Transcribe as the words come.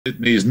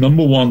Sydney's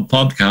 #1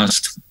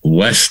 podcast,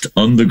 West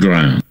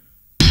Underground.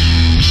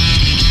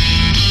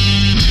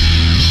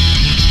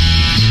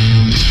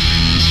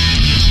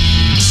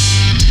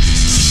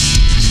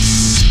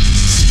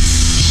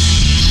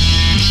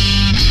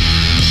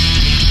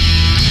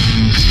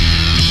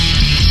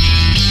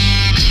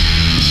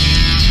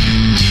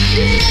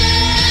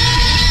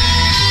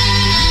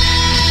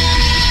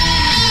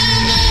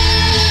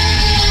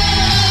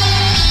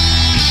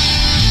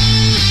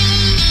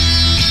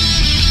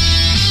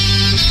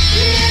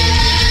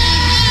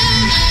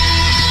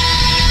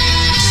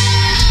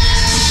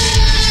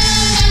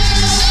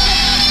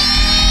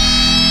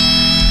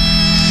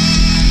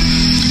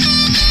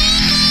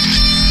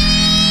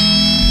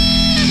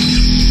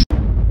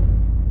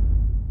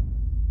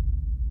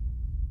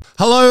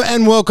 Hello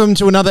and welcome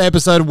to another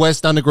episode of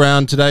West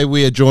Underground. Today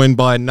we are joined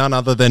by none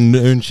other than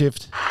Noon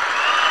Shift.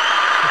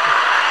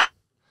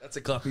 That's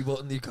a clappy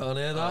button, you can't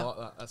hear that.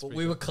 Oh, that's but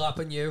we were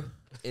clapping you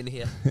in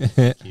here.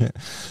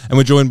 And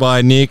we're joined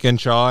by Nick and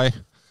Tchai.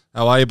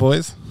 How are you,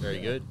 boys? Very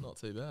good. Not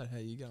too bad. How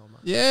you going,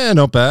 mate? Yeah,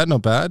 not bad,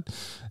 not bad.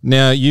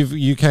 Now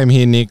you came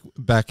here, Nick,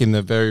 back in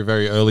the very,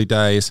 very early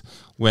days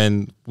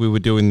when we were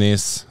doing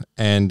this,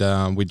 and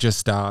we just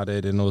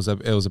started, and it was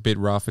a bit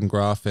rough and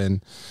gruff,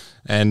 and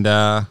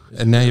now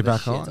you're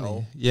back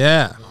on.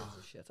 Yeah.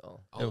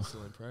 I was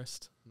still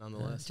impressed,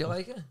 nonetheless. Do you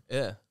like it?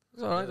 Yeah.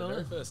 It's alright, The don't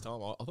very it? first time,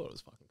 I thought it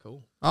was fucking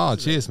cool. Oh,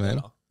 cheers,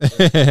 man.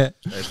 Very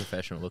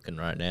professional looking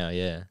right now,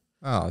 yeah.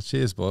 Oh,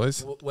 cheers,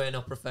 boys. We're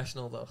not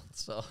professional though,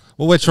 so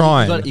Well, we're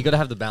trying. You got to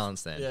have the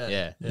balance then.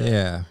 Yeah.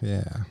 Yeah.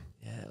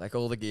 yeah, like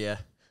all the gear,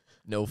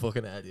 no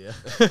fucking idea.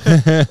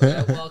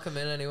 Yeah, welcome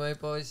in anyway,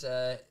 boys.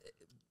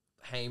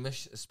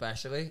 Hamish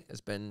especially has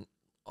been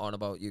on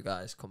about you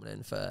guys coming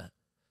in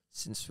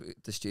since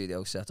the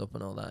studio set up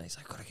and all that. He's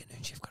like, gotta get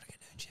noon shift.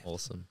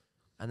 Awesome.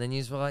 And then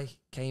you like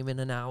came in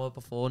an hour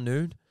before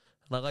noon.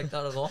 And I like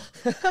that a lot.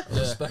 I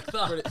respect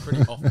that.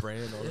 Pretty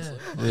off-brand, honestly.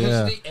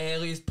 Yeah. It's the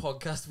earliest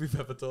podcast we've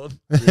ever done.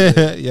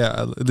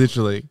 Yeah,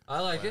 literally.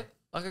 I like it.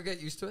 I could get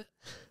used to it.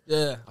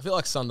 Yeah, I feel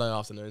like Sunday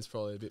afternoon is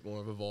probably a bit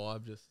more of a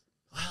vibe. Just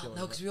Well,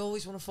 no, because we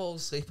always want to fall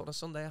asleep on a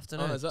Sunday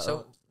afternoon. Oh, is that so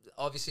right?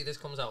 obviously this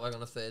comes out like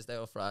on a Thursday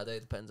or Friday,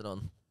 depending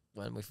on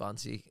when we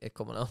fancy it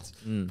coming out.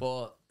 Mm.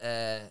 But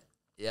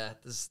yeah,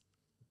 it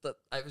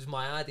was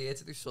my idea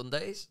to do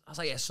Sundays. I was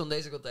like, yeah,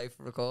 Sunday's a good day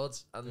for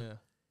records, and yeah.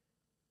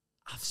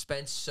 I've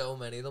spent so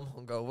many of them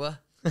hungover,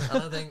 and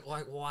I think,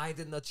 like, why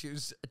didn't I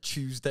choose a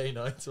Tuesday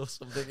night or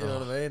something? You know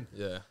what I mean?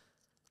 Yeah.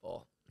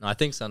 But No, I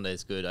think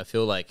Sunday's good. I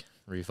feel like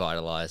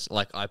revitalized.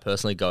 Like I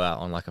personally go out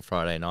on like a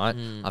Friday night.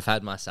 I've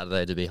had my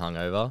Saturday to be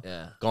hungover.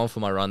 yeah. Gone for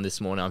my run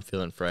this morning. I'm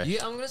feeling fresh.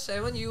 I'm gonna say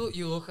when you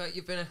look like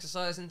you've been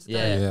exercising today.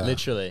 Yeah, Yeah.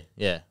 literally.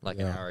 Yeah, like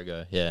an Yeah. hour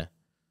ago. Yeah,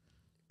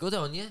 Good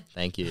on you.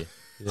 thank you.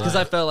 Because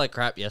I felt like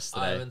crap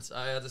yesterday.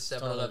 I had a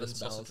 7-Eleven just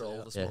sausage balance roll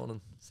out. this Yeah.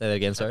 morning. Say that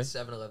again, sorry.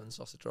 7-Eleven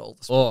sausage roll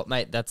this morning. Oh,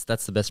 mate, that's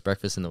the best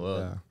breakfast in the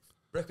world. Yeah.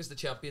 Breakfast of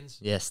champions.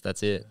 Yes,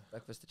 that's it.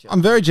 Breakfast of I'm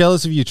champions. very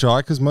jealous of you, Tchai,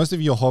 because most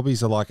of your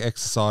hobbies are like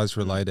exercise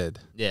related.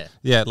 Yeah,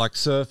 Yeah, like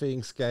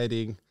surfing,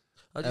 skating.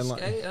 I and just like-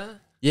 skate, yeah.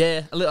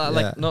 yeah. I Yeah.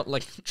 like not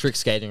like trick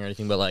skating or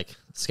anything, but like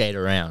skate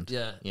around.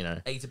 Yeah. You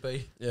know. A to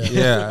B. Yeah.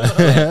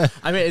 Yeah.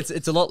 I mean,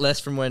 it's a lot less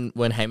from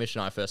when Hamish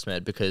and I first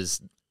met, because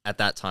at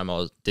that time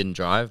I didn't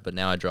drive, but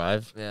now I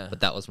drive. Yeah.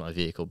 But that was my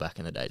vehicle back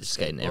in the day, just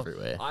skating Skateboard.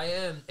 everywhere. I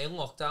in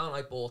lockdown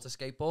I bought a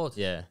skateboard.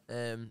 Yeah.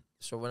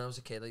 So when I was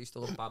a kid I used to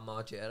love Bam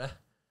Margera.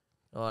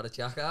 I had a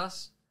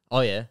Jackass.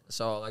 Oh yeah.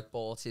 So I like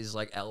bought his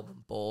like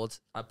album board.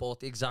 I bought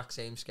the exact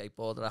same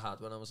skateboard that I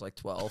had when I was like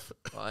 12.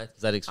 Right.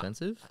 Is that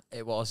expensive?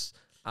 It was,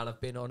 and I've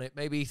been on it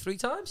maybe 3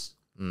 times.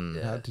 Mm.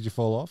 Yeah. How did you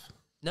fall off?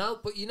 No,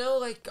 but you know,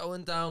 like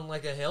going down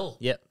like a hill.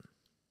 Yep.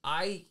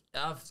 I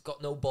have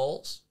got no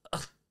balls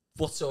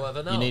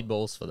whatsoever. No, You need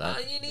balls for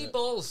that. You need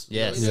balls.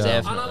 Yes, You know? Yeah.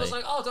 And I was definitely.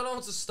 like, oh, I don't know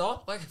when to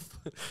stop. Like,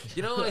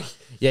 you know, like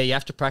Yeah, you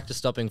have to practice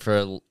stopping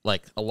for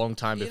like a long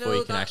time before know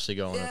you can that- actually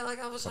go on Yeah, it. like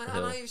I was like,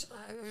 proper and hill.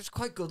 I was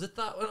quite good at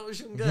that when I was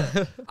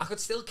younger. I could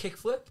still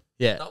kickflip.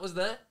 Yeah. That was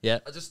there. Yeah.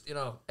 I just,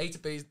 A to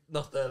B's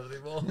not there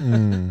anymore.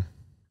 Mm.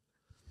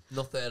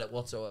 Not there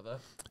whatsoever.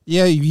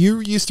 Yeah, you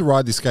used to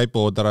ride this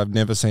skateboard that I've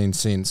never seen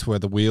since, where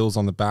the wheels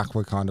on the back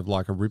were kind of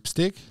like a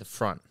ripstick. The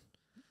front.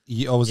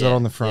 Or was that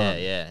on the front?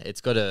 Yeah, yeah.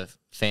 It's got a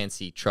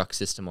fancy truck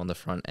system on the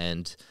front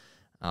end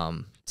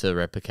to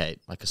replicate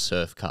like a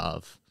surf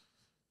carve.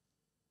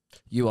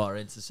 You are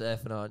into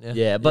surfing, aren't you?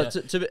 Yeah, but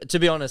to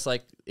be honest,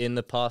 like in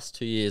the past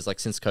 2 years, like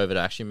since COVID,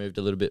 I actually moved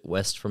a little bit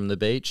west from the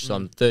beach, so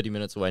I'm 30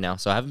 minutes away now.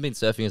 So I haven't been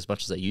surfing as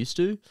much as I used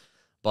to,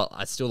 but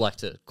I still like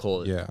to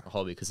call it Yeah. a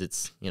hobby because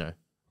it's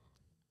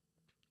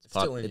It's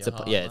still in it's your a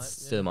heart, yeah, mate.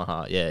 it's still in my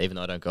heart. Yeah, even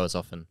though I don't go as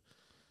often.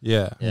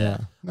 Yeah. Yeah.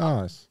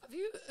 Nice.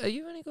 Are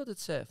you any good at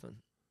surfing?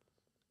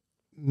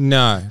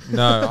 No.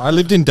 I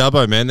lived in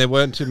Dubbo, man. There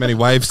weren't too many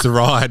waves to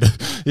ride.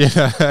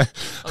 Yeah. I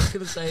was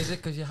gonna say, is it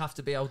because you have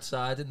to be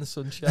outside in the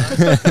sunshine?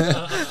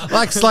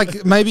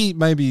 Like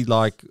maybe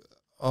like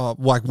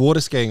like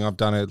water skiing, I've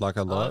done it like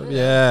a lot.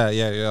 yeah.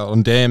 Yeah,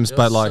 on dams, You're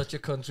but like, such a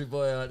country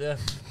boy, aren't you?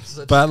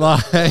 but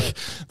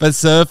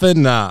surfing,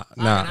 nah.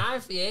 Like an eye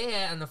for your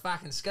hair and the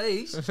fucking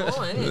skis.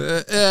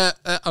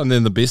 And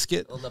then the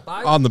biscuit. On the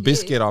boat, On the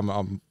biscuit,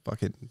 I'm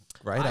fucking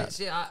great at.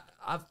 See,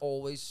 I've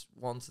always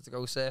wanted to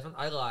go surfing.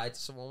 I lied to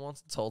someone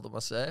once and told them I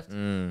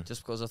surfed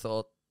just because I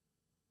thought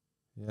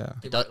Yeah.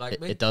 they might like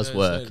me. It does Yeah,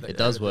 work. so It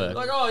does work.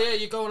 Like, oh yeah,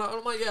 you're going out.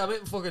 I'm like, yeah, I'm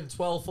hitting fucking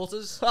 12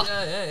 footers.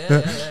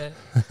 yeah.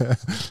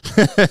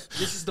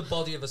 This is the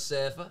body of a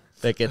surfer.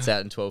 That gets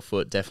out in 12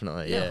 foot,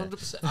 definitely. Yeah, Yeah.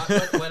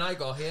 100%. When I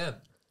got here,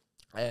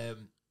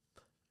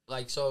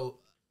 like, so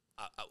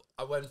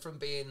I went from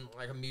being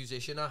like a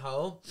musician at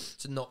home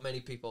to not many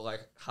people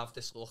like have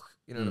this look.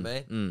 You know what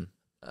I mean?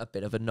 A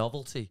bit of a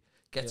novelty.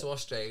 Get to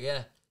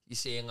Australia, you're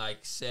seeing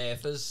like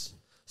surfers,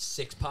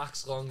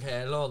 6-packs, long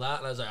hair, and all that.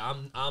 And I was like,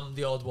 I'm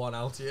the odd one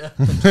out here.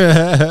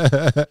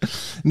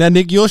 Now,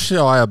 Nick, you're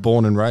Shire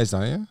born and raised,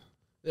 aren't you?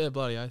 Yeah,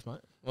 bloody oath, mate.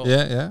 Well,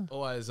 Yeah.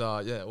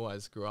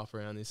 always grew up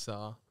around this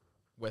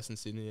Western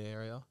Sydney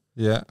area.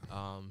 Yeah.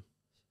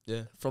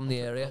 Yeah, From the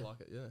I area.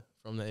 like it. Yeah,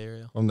 from the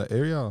area. From the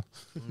area.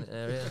 From the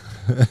area.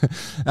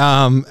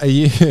 Are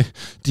you?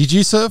 Did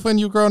you surf when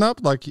you were growing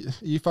up? Like, are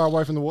you far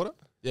away from the water?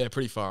 Yeah,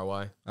 pretty far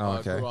away. Oh,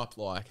 okay. I grew up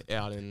like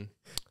out in.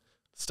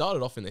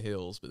 Started off in the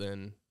hills, but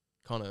then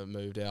kind of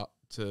moved out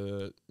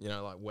to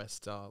like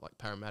west, like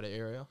Parramatta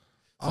area.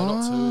 So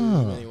not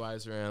too many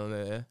waves around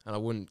there, and I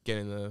wouldn't get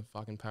in the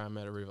fucking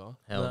Parramatta River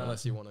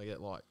unless you want to get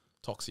like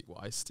toxic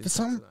waste. For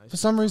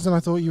some reason, I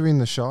thought you were in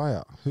the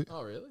Shire.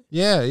 Oh really?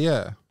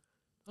 Yeah.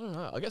 I don't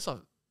know. I guess I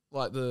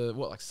like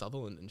like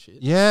Sutherland and shit.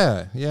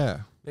 Yeah.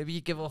 Maybe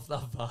you give off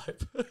that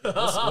vibe. What's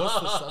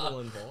the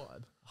Sutherland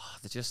vibe? Oh,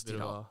 they're just, Bit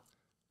of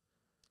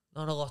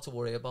not a lot to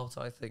worry about,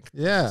 I think.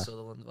 Yeah. The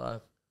Sutherland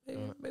vibe.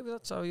 Maybe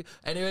that's how you.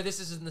 Anyway, this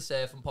isn't the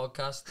surfing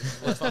podcast. This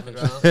is West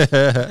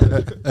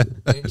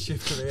Underground. Being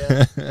shifted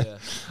here. yeah.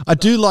 I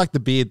do like the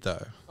beard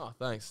though. Oh,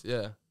 thanks.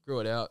 Yeah, grew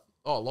it out.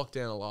 Oh,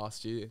 lockdown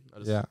last year. I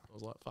was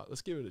like, fuck,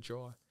 let's give it a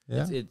try.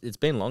 Yeah. It's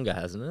been longer,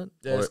 hasn't it?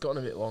 Yeah, it's gotten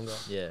a bit longer.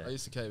 Yeah. I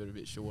used to keep it a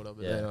bit shorter,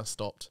 but then I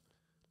stopped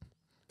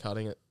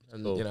cutting it,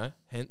 and Cool.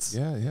 hence.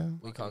 Yeah.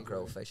 We can't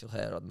grow facial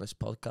hair on this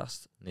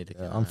podcast. Neither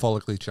Yeah, can I'm I.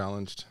 follically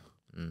challenged.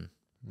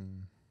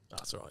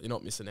 That's all right. You're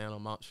not missing out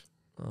on much.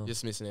 Oh. You're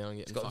just missing out on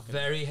getting He's got fucking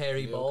very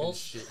hairy milk and balls.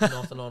 shit.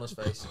 Nothing on his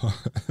face.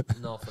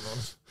 Nothing on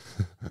his.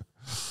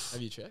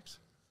 Have you checked?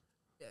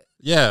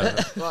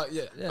 Yeah. Well,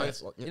 yeah. Yeah. I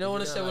guess, like, You don't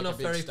want to say we're make a not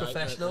big very statement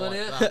professional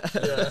in like here?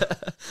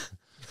 that.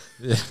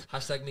 Yeah.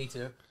 Hashtag me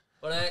too.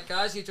 But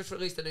guys, you just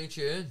released a new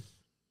tune.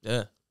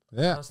 Yeah.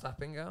 Yeah. How's that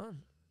been going?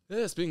 Yeah,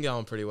 it's been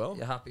going pretty well.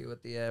 You happy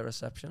with the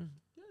reception?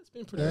 Yeah, it's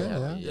been pretty Yeah,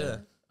 well. yeah.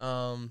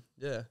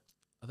 Yeah.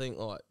 I think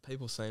like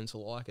people seem to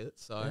like it,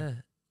 so Yeah.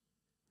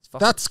 It's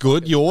fucking That's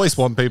good. You always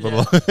want people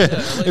Yeah. to. Yeah, at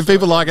least If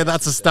people I like it,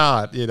 that's a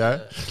start. You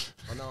know.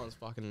 I know one's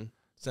fucking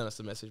sent us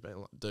a message being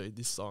like, dude,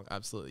 this song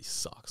absolutely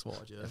sucks.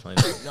 Why'd you?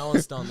 Definitely. No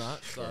one's done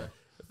that, so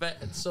But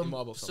In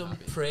my books, I'm some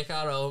happy. prick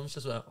at home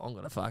just went, I'm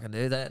gonna fucking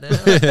do that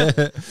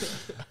now.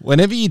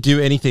 Whenever you do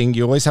anything,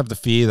 you always have the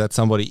fear that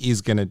somebody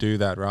is going to do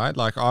that, right?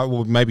 Like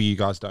maybe you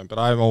guys don't, but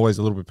I'm always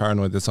a little bit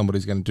paranoid that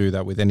somebody's going to do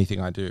that with anything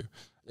I do.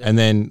 Yeah.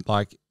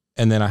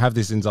 And then I have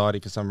this anxiety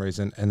for some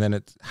reason, and then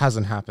it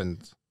hasn't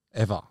happened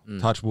ever.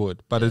 Touch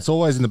wood. But it's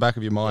always in the back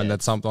of your mind Yeah.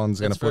 that someone's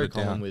going to It's very put it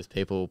common down. with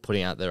people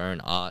putting out their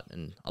own art,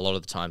 and a lot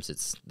of the times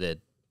it's their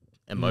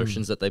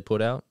emotions that they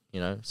put out,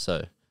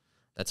 so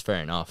that's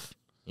fair enough,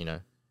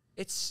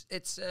 it's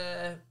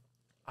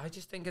I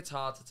just think it's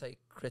hard to take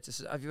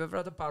criticism. Have you ever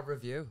had a bad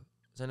review?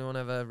 Has anyone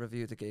ever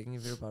reviewed a gig and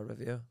give you a bad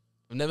review?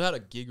 I've never had a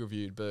gig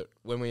reviewed, but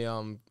when we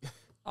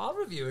I'll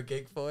review a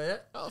gig for you.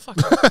 oh fuck,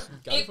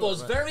 go It for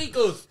was mate. very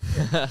good.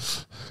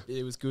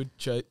 It was good,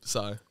 cheap,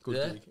 so good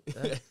Yeah, gig.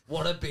 yeah.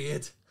 What a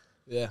beard.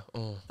 Yeah.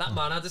 Oh. That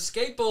man had a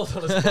skateboard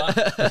on his back.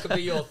 That could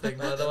be your thing,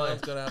 by the way.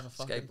 Everyone's got to have a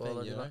fucking Skateboard thing,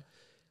 on you your know. back.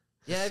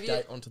 Yeah, have you?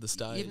 Skate onto the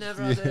stage. You've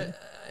never had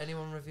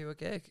anyone review a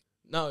gig?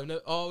 No.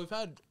 Oh,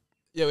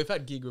 we've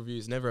had gig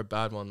reviews. Never a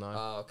bad one though.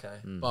 Oh, okay.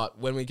 But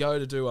when we go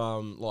to do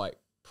like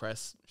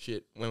press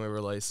shit, when we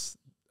release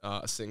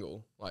a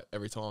single, like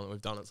every time that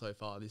we've done it so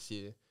far this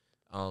year,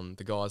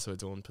 the guys who are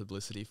doing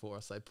publicity for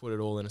us, they put it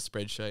all in a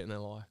spreadsheet and they're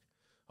like,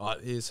 all right,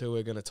 here's who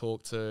we're going to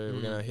talk to.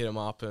 We're going to hit them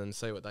up and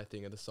see what they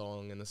think of the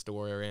song and the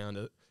story around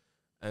it.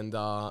 And,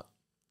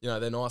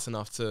 they're nice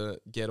enough to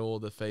get all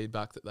the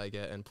feedback that they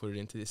get and put it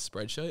into this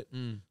spreadsheet.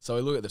 So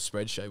we look at the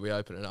spreadsheet, we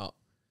open it up,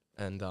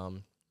 and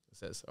it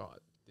says, all right,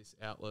 this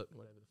outlet,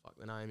 whatever the fuck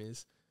the name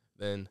is,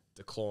 then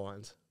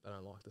declined. They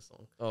don't like the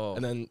song. Oh.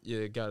 And then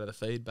you go to the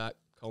feedback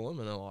column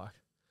and they're like,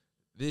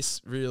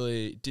 this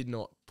really did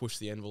not push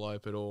the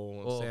envelope at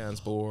all. It sounds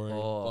boring,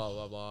 blah,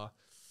 blah, blah.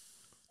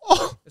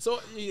 So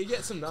you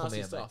get some Come nasty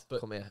here, stuff. mate.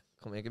 But Come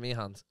here. Give me a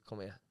hand. Come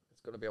here.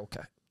 It's going to be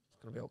okay.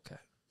 It's going to be okay.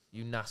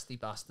 You nasty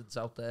bastards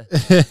out there.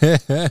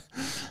 Heart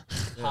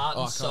I and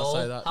can't soul.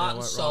 say that, then I Heart and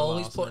won't soul run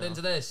he's last putting now.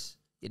 into this.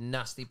 You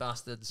nasty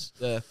bastards.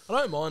 yeah, I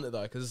don't mind it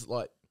though, because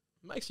like,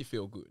 it makes you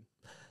feel good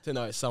to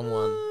know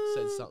someone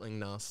said something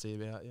nasty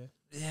about you.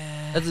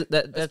 Yeah. It's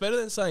That's better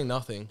than saying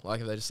nothing.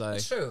 Like if they just say,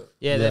 It's true.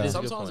 yeah, Yeah. that is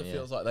a good sometimes point. it Yeah.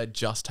 feels like they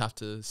just have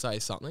to say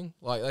something.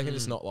 Like they can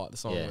just not like the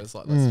song. Yeah. But it's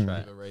like let's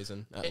Mm. give a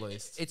reason at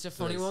least. It's a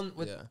funny one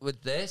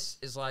with this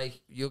is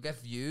like you'll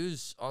get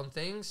views on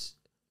things,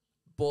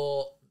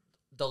 but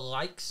the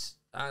likes,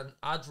 and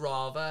I'd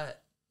rather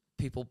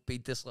people be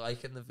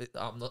disliking the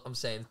video. I'm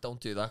saying don't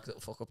do that because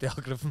it'll fuck up the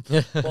algorithm.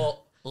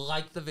 But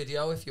like the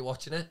video if you're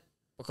watching it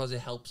because it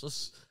helps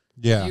us.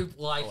 Yeah. If you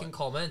like and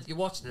comment, you're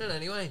watching it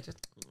anyway.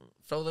 Just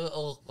throw the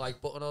little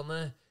like button on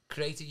there.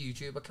 Create a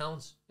YouTube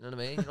account. You know what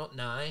I mean? You're not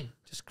 9.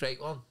 Just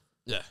create one.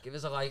 Yeah. Give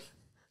us a like.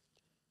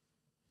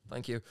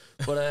 Thank you.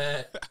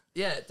 But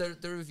yeah, the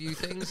review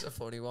thing's a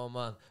funny one,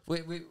 man.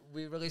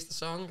 We released the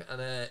song and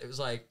it was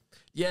like,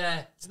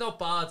 yeah, it's not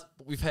bad,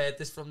 but we've heard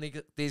this from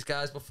these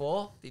guys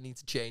before. They need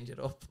to change it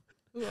up.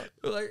 We're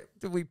like,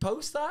 did we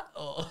post that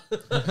or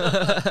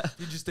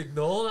you just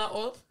ignore that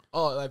one?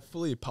 Oh, they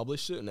fully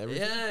published it and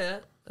everything. Yeah.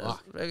 That's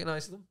very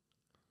nice of them.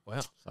 Wow.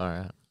 All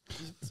right.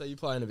 So you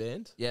play in a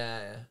band?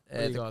 Yeah.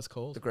 What are you guys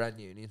called? The Grand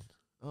Union.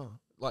 Oh,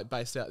 like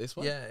based out this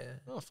way? Yeah.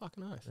 Oh,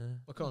 fucking nice. Yeah.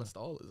 What kind of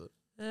style is it?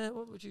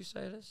 What would you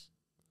say it is?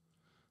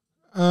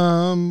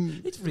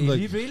 It's It's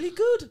really, really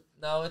good.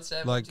 No, it's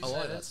like- what would I you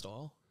like say it that is?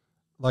 style.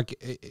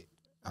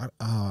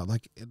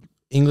 like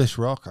English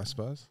rock, I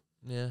suppose.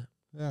 Yeah.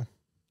 Yeah.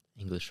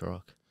 English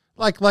rock.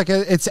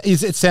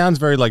 It sounds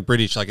very like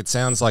British. Like it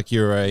sounds like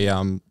you're a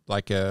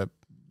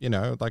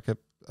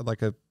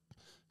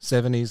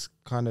 70s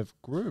kind of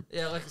group.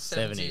 Yeah, like a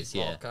 70s, 70s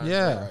yeah. rock kind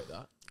Yeah. I wrote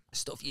that.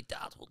 stuff your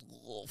dad would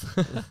love.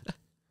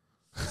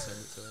 Send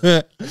it to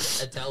them.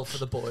 Adele for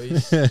the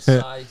boys.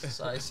 Sai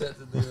said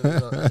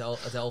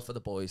Adele for the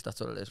boys.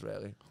 That's what it is,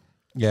 really.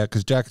 Yeah,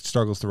 because Jack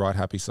struggles to write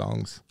happy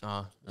songs.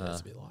 Yeah,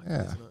 it's a bit like Yeah.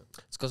 that, isn't it?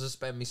 It's because I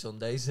spend my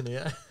Sundays in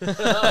here. Bit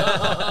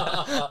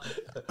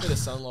of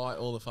sunlight,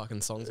 all the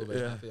fucking songs will be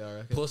happy, I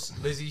reckon. Plus,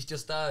 Lizzie's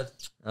just died.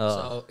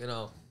 Oh,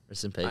 So,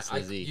 rest in peace,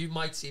 Lizzie. you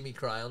might see me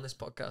cry on this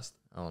podcast.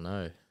 Oh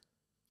no.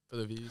 For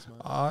the views,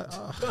 mate.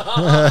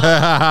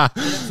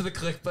 Get into the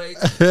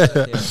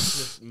clickbait.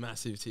 Just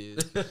massive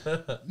tears.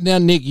 Now,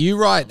 Nick, you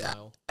write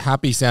Thumbnail.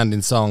 happy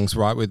sounding songs,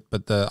 right?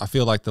 I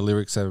feel like the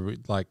lyrics are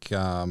like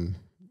a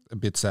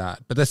bit sad,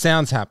 but the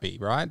sounds happy,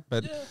 right?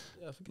 But Yeah, I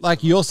think it's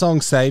like your song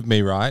 "Save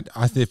Me," right?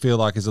 I feel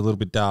like is a little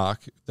bit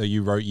dark that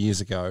you wrote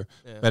years ago,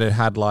 Yeah. but it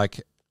had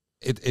like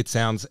it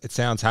sounds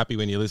happy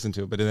when you listen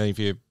to it, but then if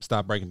you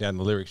start breaking down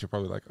the lyrics, you're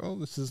probably like, oh,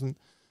 this isn't.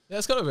 Yeah,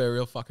 it's got to be a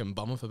real fucking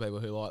bummer for people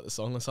who like the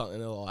song or something.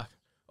 They're like,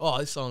 oh,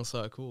 this song's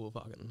so cool.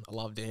 Fucking, I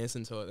love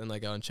dancing to it. Then they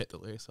go and check the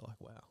lyrics. They're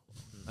like, wow,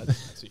 that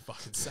makes me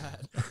fucking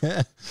sad.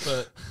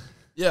 But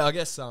yeah, I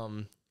guess I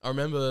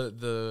remember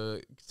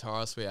the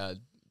guitarist we had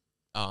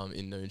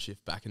in Noon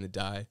Shift back in the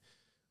day.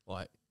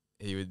 Like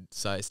he would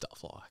say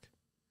stuff like,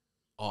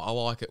 oh, I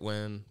like it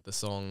when the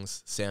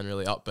songs sound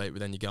really upbeat, but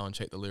then you go and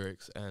check the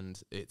lyrics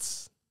and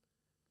it's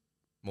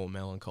more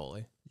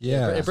melancholy.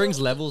 Yeah, It brings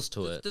levels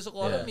to it. There's a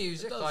lot Yeah. of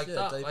music It does, like yeah,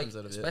 that, it like deepens it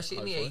a bit, especially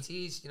in the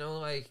hopefully. 80s, you know,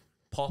 like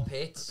pop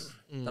hits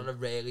that are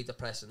really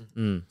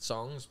depressing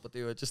songs, but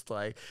they were just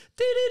like,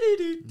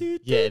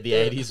 Yeah, the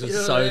 80s was You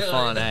know so what I mean?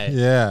 fun, Like- eh?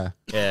 yeah.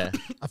 Yeah.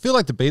 I feel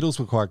like the Beatles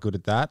were quite good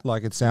at that.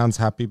 Like it sounds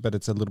happy, but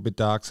it's a little bit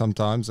dark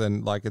sometimes,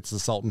 and like it's the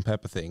salt and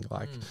pepper thing.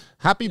 Like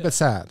happy but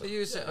sad. But you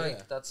were saying,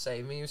 like, that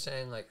same me, you were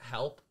saying, like,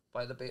 Help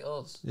by the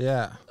Beatles.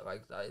 Yeah,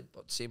 Like,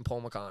 but seeing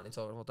Paul McCartney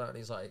talking about that, and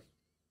he's like,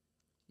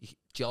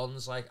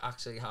 John's, like,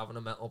 actually having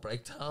a mental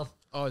breakdown.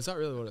 Oh, is that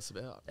really what it's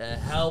about?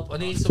 Help, I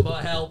need some more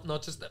help,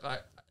 not just, that,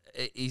 like,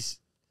 he's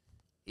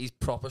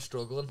proper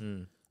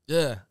struggling.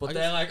 Yeah. But I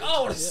they're guess- like,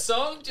 oh, what a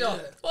song, John.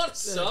 Yeah. What a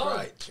song.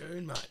 Great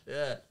tune, mate.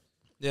 Yeah.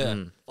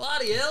 Yeah.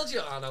 Bloody hell,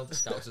 John. I know the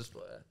Scousers,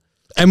 but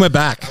and we're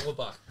back. and we're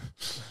back.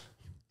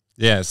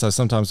 Yeah, so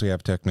sometimes we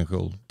have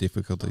technical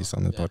difficulties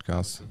on the Yeah, podcast.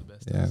 that's the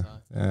best Yeah, to say.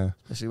 yeah.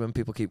 Especially when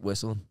people keep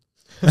whistling.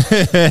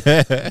 Sorry.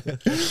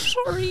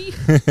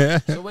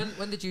 So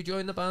when did you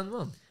join the band,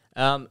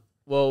 man?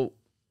 Well,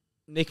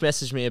 Nick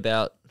messaged me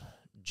about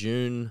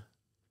June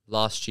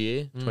last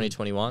year,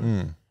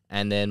 2021.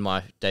 And then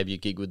my debut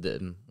gig with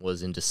them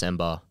was in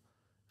December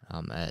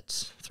at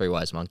Three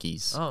Wise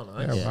Monkeys. Oh,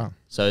 nice. Yeah, wow.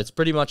 So it's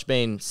pretty much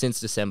been since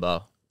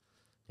December.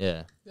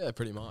 Yeah. Yeah,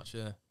 pretty much,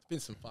 yeah. It's been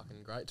some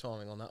fucking great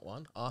timing on that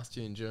one. Asked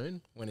you in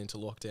June, went into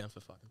lockdown for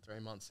fucking 3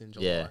 months in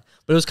July. Yeah.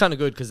 But it was kind of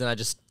good because then I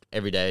just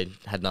every day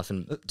had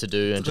nothing to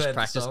do and just learn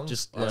practiced, songs.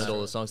 just Yeah. learned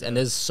all the songs. And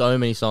there's so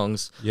many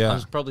songs. Yeah.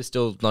 I'm probably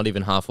still not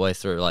even halfway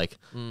through like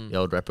the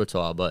old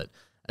repertoire. But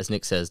as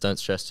Nick says, don't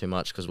stress too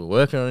much because we're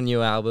working on a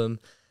new album.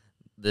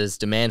 There's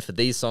demand for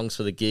these songs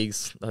for the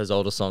gigs. Those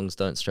older songs,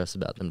 don't stress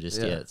about them just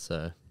Yeah. yet.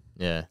 So,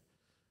 yeah.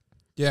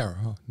 Yeah,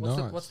 oh,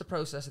 What's the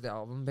process of the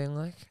album being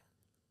like?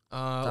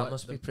 That That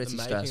must be pretty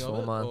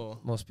stressful, man.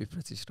 Must be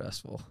pretty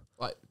stressful.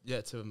 Like, yeah,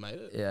 to have made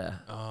it. Yeah.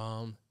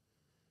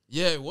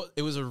 Yeah,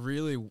 it was a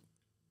really.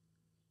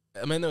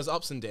 I mean, there was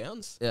ups and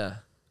downs. Yeah.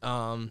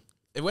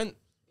 It went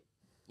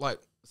like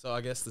so.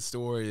 I guess the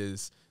story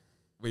is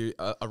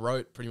I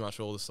wrote pretty much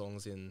all the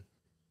songs in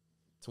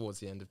towards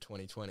the end of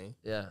 2020.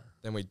 Yeah.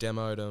 Then we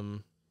demoed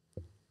them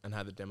and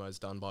had the demos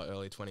done by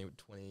early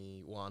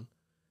 2021.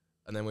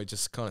 And then we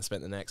just kind of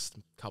spent the next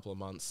couple of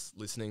months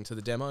listening to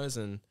the demos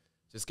and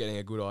just getting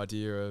a good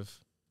idea of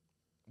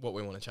what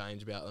we want to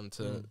change about them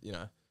to, you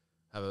know,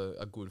 have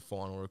a good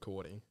final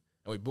recording.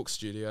 And we booked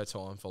studio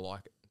time for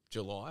like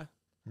July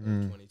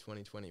 2021.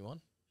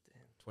 2021.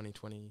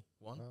 2020.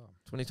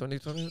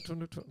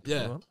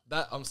 Yeah,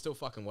 that I'm still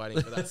fucking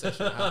waiting for that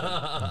session to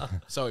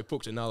happen. So we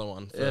booked another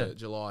one for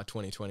July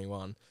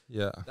 2021.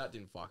 Yeah. That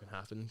didn't fucking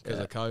happen because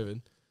of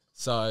COVID.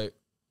 So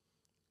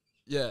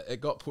yeah, it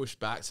got pushed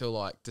back till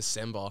like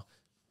December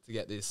to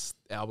get this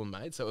album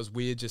made. So it was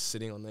weird just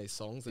sitting on these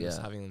songs and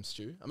just having them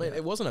stew. I mean,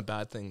 it wasn't a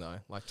bad thing though.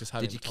 Like just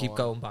having. Did you keep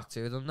going back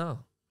to them now?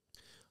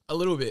 A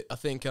little bit. I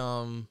think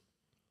I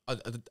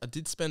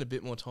did spend a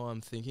bit more time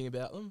thinking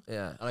about them.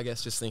 Yeah. And I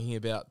guess just thinking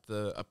about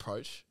the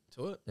approach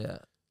to it. Yeah.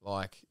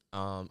 Like,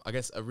 I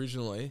guess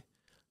originally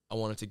I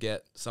wanted to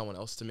get someone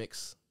else to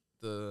mix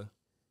the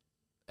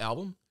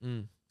album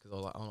because I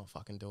was like, I'm not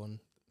fucking doing.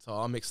 So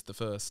I mixed the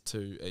first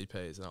 2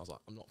 EPs and I was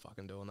like, I'm not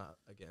fucking doing that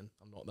again.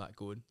 I'm not that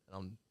good and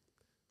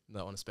I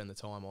don't want to spend the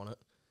time on it.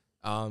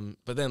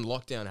 But then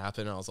lockdown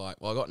happened and I was like,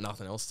 well, I got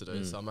nothing else to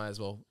do, so I may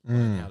as well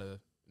learn how to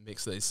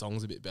mix these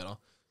songs a bit better.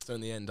 So in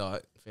the end,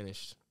 I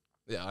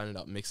ended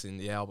up mixing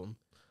the album.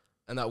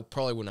 And that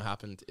probably wouldn't have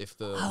happened if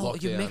the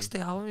lockdown... you mixed the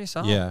album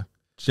yourself? Yeah.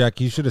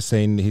 Jack, you should have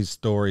seen his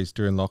stories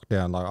during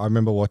lockdown. Like, I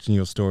remember watching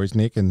your stories,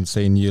 Nick, and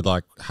seeing you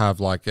like have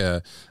like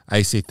a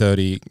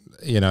AC30,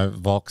 you know,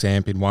 Vox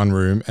amp in one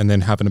room, and then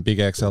having a big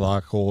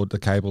XLR cord, the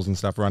cables and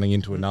stuff running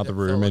into another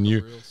room, and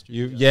you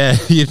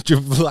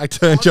like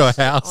turned your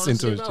house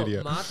into a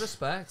studio. Mad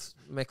respect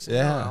mixing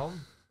the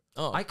album.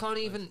 Oh, I can't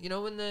even, you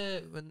know, when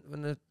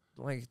the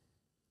like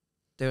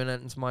doing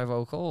it into my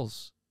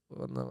vocals,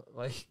 when the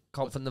like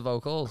comping the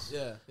vocals.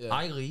 Yeah.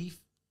 I leave.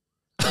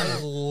 I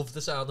love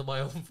the sound of my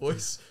own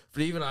voice,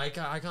 but even I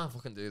can't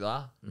fucking do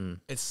that.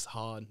 It's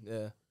hard,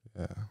 yeah.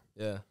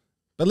 But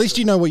at least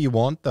you know what you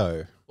want,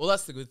 though. Well,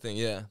 that's the good thing,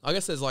 yeah. I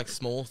guess there's like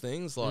small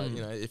things, like,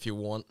 you know, if you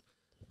want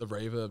the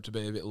reverb to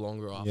be a bit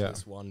longer after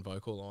this one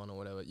vocal line or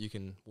whatever, you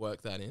can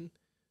work that in.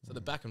 So the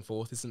back and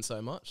forth isn't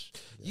so much.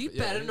 You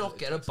better not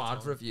get a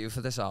bad review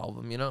for this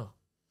album, you know?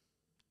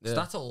 Yeah.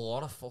 That's a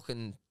lot of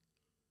fucking...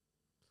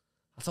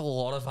 That's a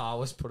lot of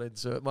hours put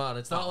into it, man.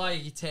 It's not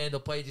like you turned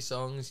up, played your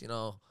songs, you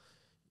know...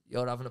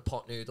 You're having a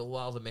pot noodle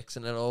while they're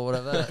mixing it or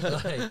whatever.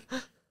 Like,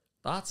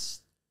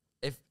 that's...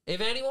 If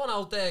anyone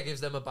out there gives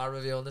them a bad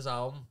review on this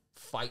album,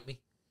 fight me.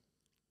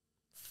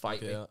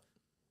 Fight me.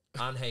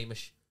 And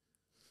Hamish.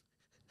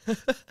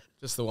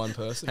 Just the one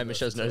person. Hamish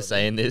has no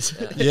say in this.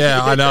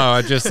 Yeah, I know.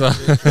 I just...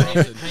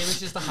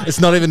 Hamish is the hype. It's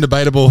not even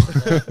debatable.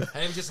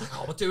 Hamish is like,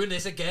 oh, we're doing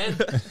this again.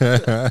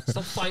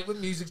 Stop fighting with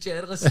music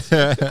journalists.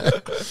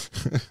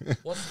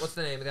 What's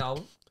the name of the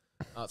album?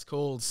 It's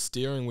called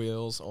Steering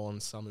Wheels on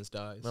Summer's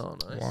Days. Oh,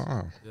 nice.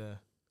 Wow. Yeah.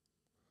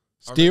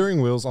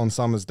 Steering Wheels on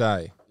Summer's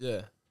Day.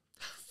 Yeah.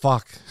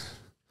 Fuck.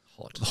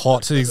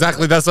 Hot.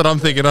 Exactly. That's what I'm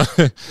thinking of.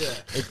 Yeah.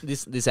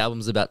 This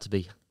album's about to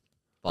be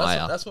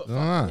fire. That's what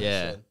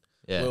said.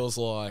 Yeah. Will's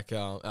like,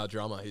 our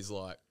drummer, he's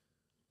like,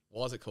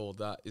 why is it called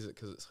that? Is it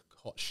because it's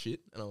hot shit?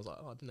 And I was like,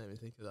 oh, I didn't even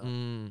think of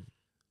that.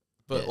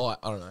 But like,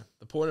 I don't know.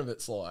 The point of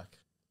it's like,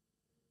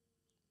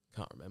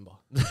 can't remember.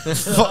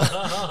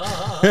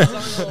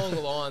 Something along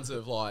the lines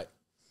of like,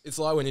 it's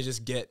like when you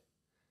just get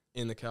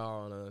in the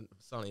car on a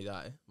sunny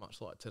day, much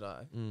like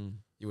today,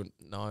 you wouldn't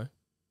know.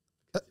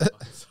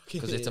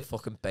 Because it's a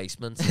fucking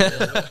basement. There's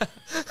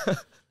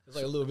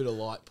like a little bit of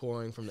light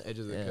pouring from the edge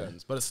of the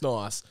curtains, but it's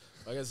nice.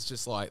 I guess it's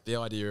just like the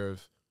idea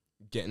of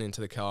getting into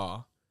the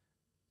car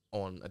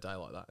on a day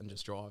like that and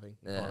just driving,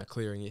 kind of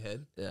clearing your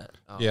head.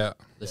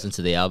 Listen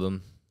to the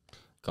album.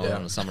 Going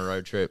on a summer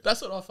road trip.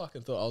 That's what I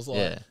fucking thought. I was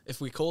like,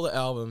 if we call the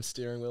album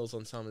Steering Wheels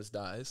on Summer's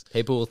Days,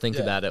 people will think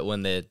about it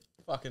when they're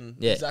fucking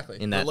exactly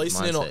in that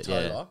releasing mindset, in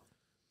October,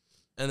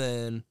 and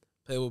then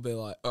people will be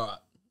like, all right,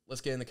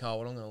 let's get in the car.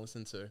 What I'm going to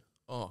listen to?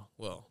 Oh,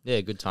 well,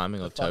 good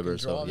timing. October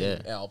as well.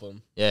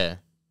 Album. Yeah,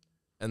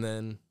 and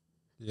then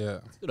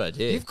it's a good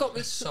idea. You've got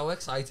me so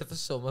excited for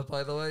summer,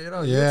 by the way. You know,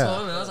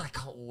 I was like, I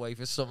can't wait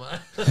for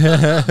summer.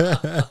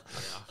 I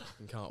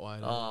can't wait.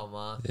 Oh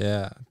man.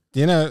 Yeah.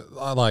 You know,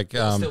 I like...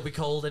 It'll still be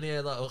cold in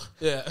here, though.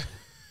 Yeah.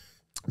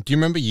 Do you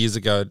remember years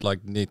ago,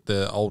 like, Nick,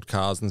 the old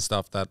cars and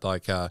stuff that,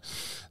 like,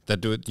 that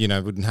do it, you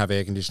know, wouldn't have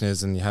air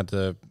conditioners and you had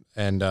to...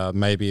 And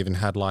maybe even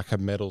had like a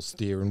metal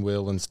steering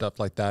wheel and stuff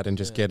like that, and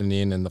just getting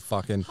in and the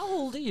fucking. How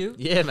old are you?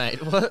 Yeah,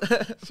 mate. What?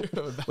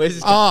 Where's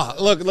this?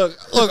 Look!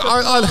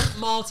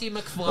 Marty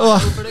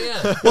McFly over here.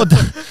 Well,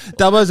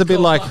 Dubbo's a bit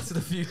like. Back to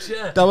the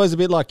Future. Dubbo's a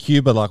bit like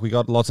Cuba. Like we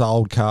got lots of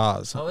old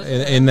cars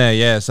in there.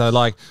 Yeah, so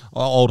like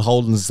old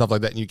Holdens and stuff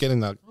like that. And you get in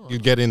the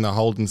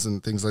Holdens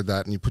and things like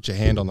that, and you put your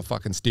hand on the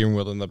fucking steering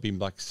wheel, and they'll be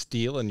like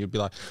steel, and you'd be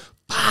like,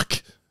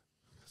 "Fuck!"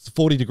 It's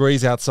 40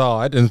 degrees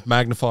outside, and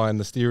magnifying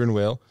the steering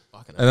wheel.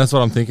 And that's what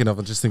I'm thinking of.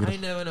 I'm just thinking. I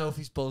never know if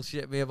he's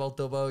bullshit me about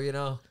Dubbo. You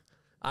know,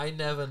 I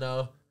never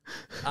know.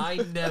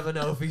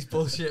 If he's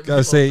bullshit me.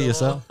 Go see it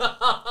yourself.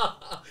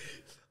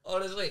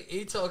 Honestly,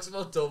 he talks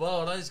about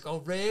Dubbo, and I just go,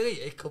 really?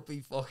 It could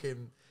be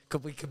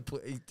could be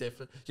completely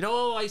different. You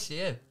know what I see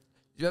it?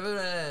 You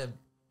ever,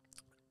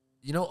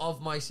 you know,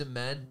 Of Mice and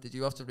Men? Did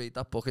you have to read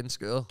that book in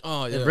school?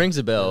 Oh yeah, It rings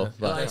a bell. Yeah.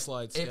 But Like,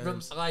 Slides it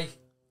games. like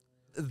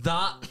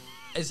that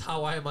is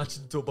how I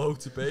imagine Dubbo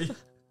to be.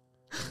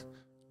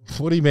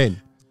 What do you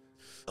mean?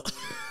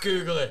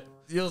 Google it.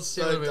 You'll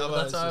see what I mean.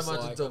 That's how I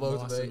imagine like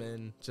Dubbo to be.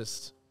 men,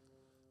 just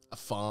a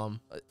farm.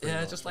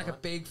 Yeah, much, just like a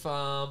right? big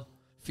farm.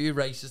 Few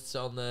racists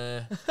on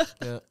there.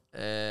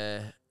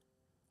 Yeah.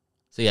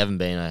 so you haven't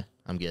been,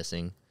 I'm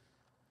guessing.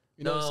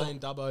 You know, No. seen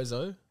Dubbo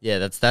Zoo? Yeah,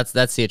 that's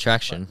the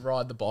attraction. Like,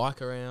 ride the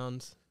bike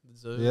around the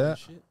zoo. Yeah. And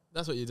shit.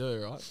 That's what you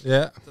do, right?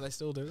 Yeah. Do they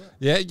still do that?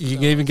 Yeah, you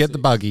can Oh, even get the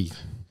sick. buggy.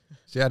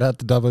 Shout out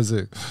to Dubbo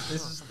Zoo.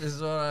 This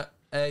is what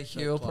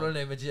Hugh will put an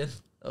image in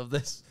of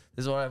this.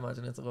 This is what I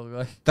imagine it to look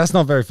like. That's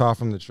not very far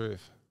from the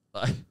truth.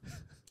 Like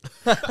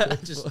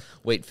Just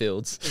wheat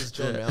fields. Does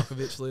John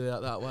Malkovich live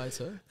out that way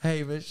too?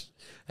 Hamish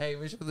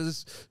with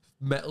his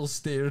metal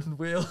steering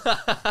wheel.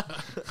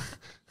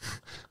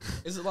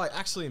 Is it like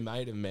actually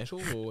made of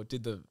metal, or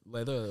did the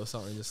leather or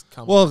something just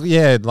come? Well,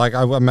 yeah, like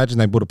I imagine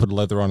they would have put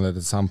leather on it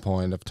at some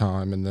point of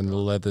time, and then the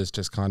leather's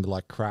just kind of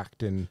like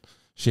cracked and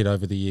shit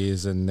over the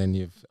years, and then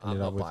you've I'm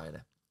ended not up with. buying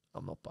it.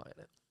 I'm not buying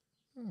it.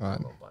 Right.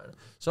 I'm not buying it.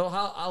 So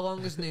how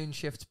long has Noon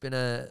Shift been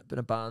a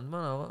band,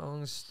 man? How long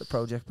has the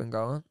project been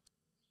going?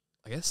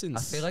 I guess I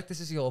since feel like this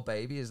is your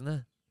baby, isn't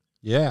it?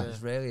 Yeah.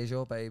 This really is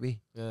your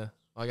baby. yeah,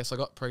 I guess I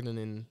got pregnant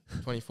in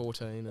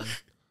 2014, and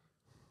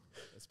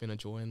it's been a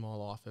joy in my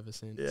life ever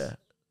since. Yeah.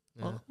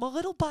 Yeah. Oh, my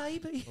little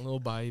baby. A little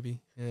baby.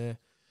 Yeah.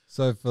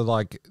 So for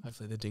like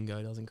Hopefully the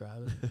dingo doesn't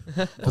grab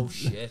it. Oh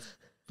shit.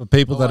 for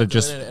people that Oh, are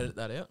just edit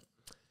that out.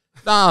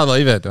 nah,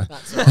 leave it.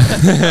 That's all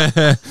right.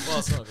 Well,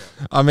 it's not good.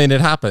 I mean,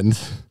 it happened.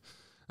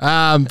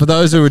 For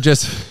those who were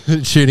just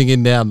tuning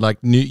in now,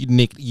 like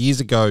Nick, years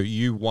ago,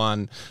 you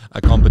won a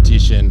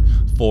competition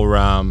for,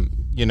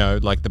 you know,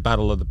 like the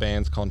Battle of the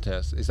Bands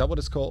contest. Is that what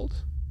it's called?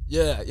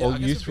 Yeah, yeah. Or I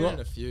guess Youth we've been in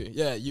Rock? a few.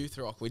 Yeah, Youth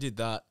Rock. We did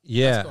that.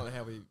 Yeah. That's kind of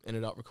how we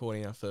ended up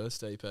recording our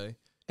first EP.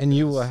 And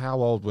you were how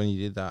old when you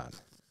did that?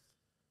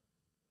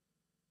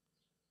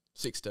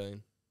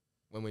 16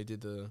 when we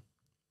did the.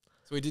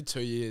 So we did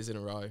 2 years in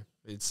a row.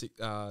 We did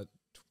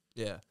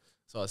yeah.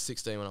 So I was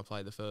 16 when I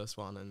played the first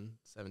one, and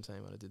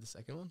 17 when I did the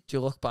second one. Do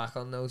you look back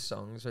on those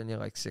songs when you're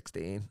like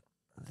 16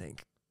 and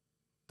think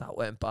that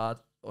went bad,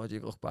 or do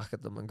you look back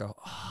at them and go,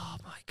 "Oh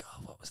my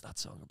god, what was that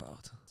song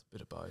about?" It's a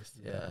bit of both.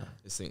 Yeah.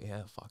 Just think,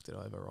 how the fuck did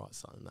I ever write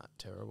something that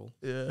terrible?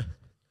 Yeah.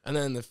 And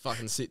then the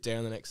fucking sit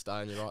down the next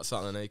day and you write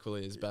something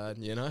equally as bad,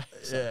 you know?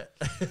 So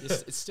Yeah.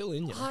 it's still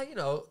in you. You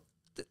know,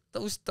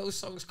 those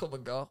songs come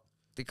and go.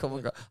 They come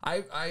and go.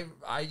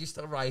 I used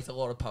to write a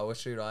lot of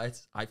poetry, right?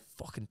 I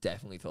fucking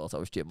definitely thought I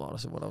was Jim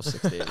Morrison when I was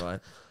 16,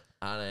 right?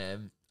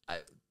 And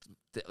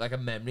like a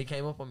memory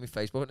came up on my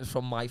Facebook, and it's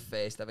from my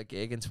first ever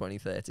gig in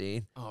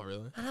 2013. Oh,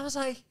 really? And I was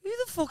like, who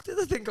the fuck did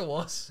I think I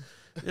was?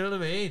 You know what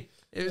I mean?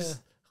 It was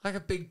like a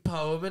big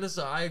poem in a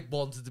song. I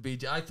wanted to be,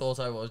 I thought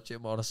I was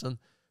Jim Morrison,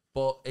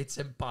 but it's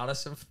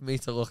embarrassing for me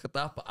to look at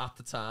that. But at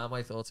the time,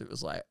 I thought it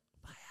was like,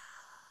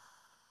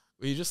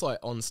 Were you just like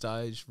on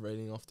stage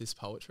reading off this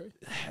poetry?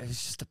 it was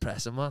just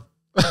depressing, man.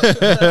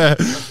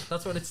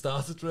 That's when it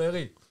started,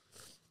 really.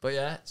 But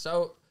yeah,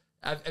 so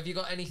have you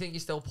got anything you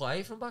still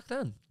play from back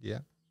then? Yeah.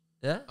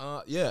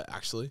 Yeah? Yeah,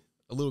 actually,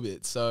 a little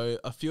bit. So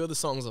a few of the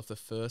songs off the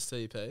first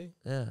EP.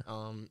 Yeah.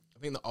 I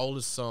think the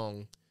oldest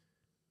song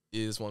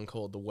is one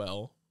called "The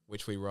Well,"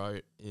 which we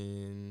wrote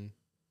in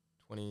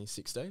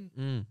 2016,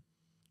 and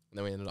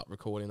then we ended up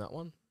recording that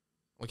one.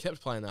 We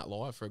kept playing that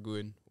live for a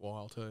good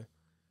while too.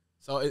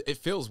 So it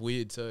feels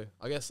weird too.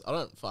 I guess I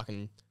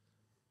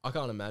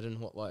can't imagine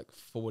what like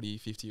 40,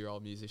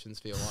 50-year-old musicians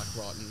feel like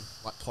writing,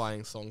 like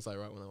playing songs they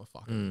wrote when they were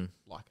fucking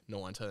like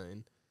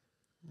 19.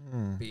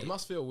 It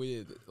must feel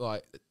weird.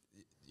 Like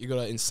you got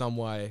to in some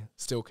way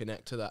still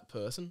connect to that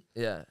person,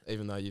 Yeah.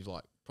 even though you've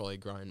like probably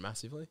grown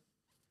massively.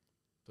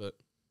 But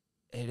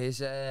It is,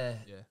 yeah,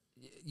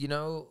 you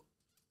know,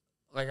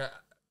 like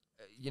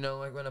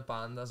like when a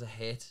band has a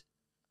hit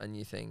and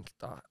you think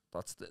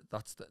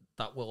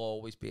that will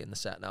always be in the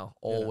set now,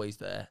 always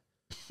there.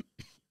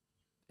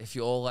 If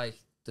you're like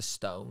the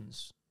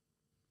Stones,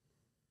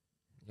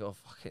 you're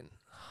fucking,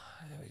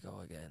 here we go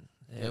again.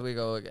 Here we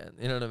go again.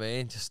 You know what I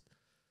mean? Just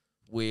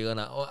wheeling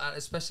out, and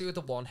especially with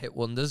the one-hit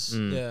wonders.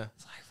 yeah.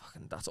 It's like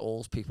fucking, that's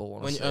all people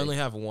want to When see. you only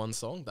have one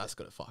song, that's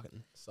gonna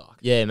fucking suck.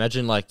 Yeah,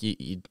 imagine like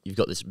you've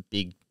got this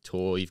big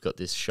tour, you've got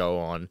this show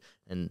on,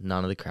 and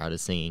none of the crowd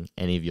is singing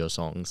any of your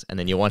songs, and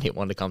then your one hit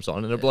wonder comes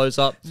on and it blows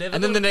up, Never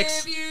and then the gonna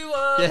next, give you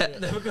up,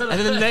 never gonna and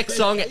then the next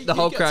song, He the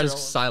whole gets crowd it is all.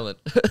 silent.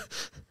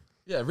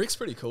 Yeah, Rick's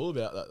pretty cool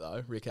about that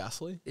though. Rick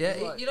Astley. Yeah,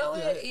 He's like, you know,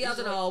 yeah, he he's had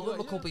an like- album like,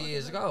 a couple yeah, of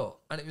years fucking ago,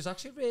 and it was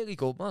actually really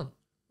good, man.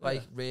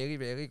 Like, Yeah. really,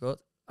 really good.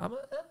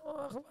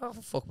 I'll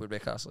fuck with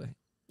Rick Astley.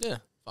 Yeah,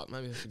 fuck,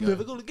 maybe I should go.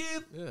 Never gonna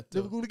give. Yeah,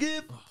 Never gonna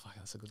give. Oh fuck,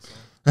 that's a good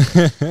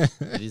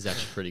song. It is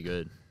actually pretty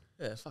good.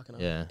 Yeah, fucking.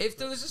 Yeah. If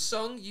there was a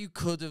song you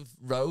could have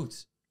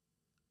wrote,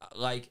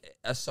 like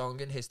a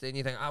song in history, and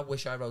you think, I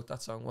wish I wrote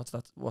that song.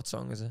 What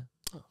song is it?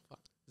 Oh fuck.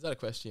 Is that a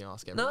question you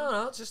ask everyone?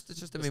 No, it's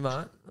just in my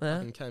mind. Yeah.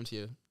 Fucking came to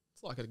you.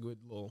 It's like a good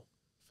little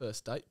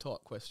first date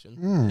type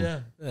question.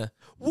 Yeah. Yeah.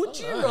 Would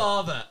you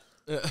rather?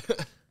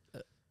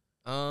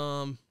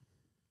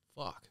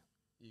 Fuck.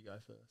 You go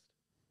first.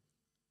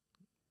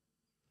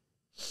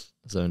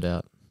 Zoned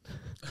out.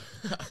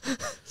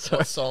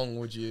 What song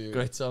would you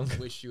Great song.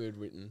 wish you had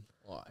written?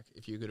 Like,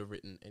 if you could have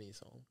written any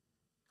song.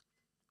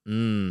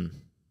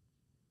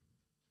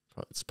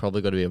 It's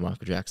probably got to be a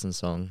Michael Jackson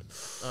song.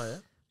 Oh yeah.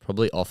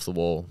 Probably Off the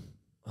Wall.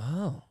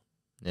 Oh.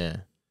 Yeah.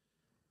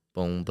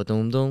 Boom ba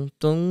dum dum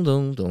dum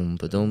dum dum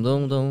ba dum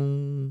dum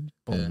dum.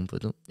 Boom ba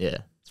dum. Yeah,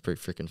 it's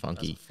pretty freaking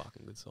funky. That's a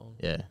fucking good song.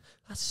 Yeah.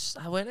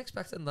 I wasn't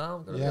expecting that,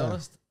 I'm going to be Yeah.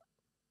 honest.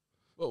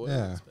 What were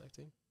you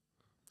expecting?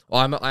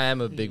 Well, I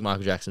am a big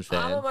Michael Jackson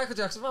fan. I'm a Michael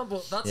Jackson fan,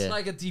 but that's Yeah.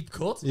 like a deep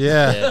cut.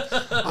 Yeah. Yeah.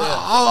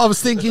 I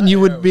was thinking you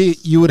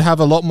would have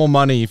a lot more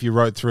money if you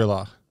wrote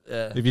Thriller.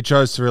 Yeah. If you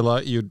chose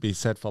Thriller, you'd be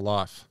set for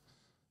life.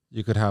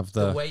 You could have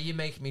The the way you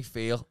make me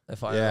feel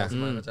if I Yeah. wrote a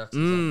Michael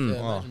Jackson song.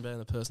 Yeah, Wow. imagine being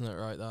the person that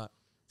wrote that.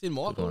 Did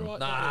Michael one. write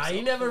Nah, that? he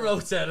himself, never or-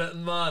 wrote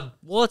anything, man.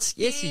 What?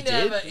 Yes, he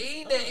never,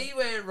 did. He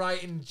weren't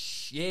writing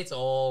shit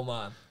all,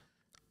 man.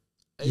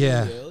 Even in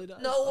Yeah. the early days?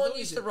 I No thought one he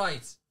used did. to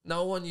write.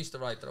 No one used to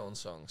write their own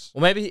songs.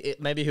 Well,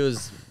 maybe he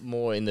was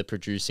more in the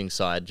producing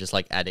side, just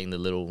like adding the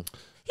little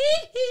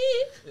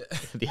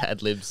the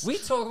ad libs. We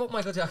talk about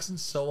Michael Jackson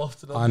so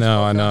often. On I this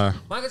know, I podcast. know.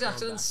 Michael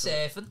Jackson and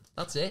surfing.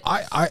 That's it.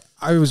 I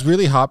was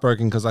really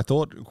heartbroken because I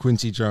thought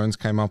Quincy Jones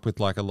came up with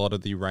like a lot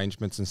of the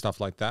arrangements and stuff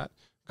like that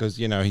because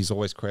he's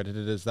always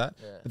credited as that.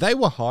 Yeah. They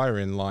were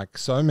hiring like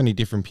so many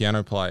different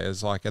piano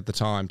players like at the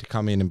time to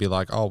come in and be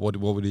like, oh, what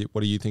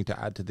do you think to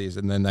add to this?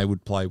 And then they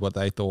would play what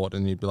they thought,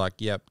 and you'd be like,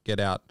 yep, get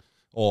out.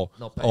 Or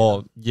Not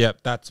paying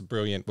yep, that's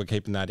brilliant. We're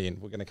keeping that in.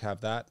 We're gonna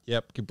have that.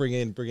 Yep, bring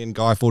in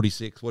Guy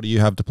 46. What do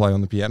you have to play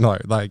on the piano?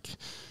 Like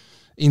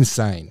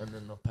insane. And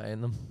then not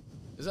paying them.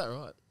 Is that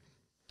right?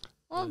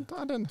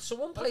 I don't.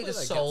 Someone I played a thought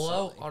they get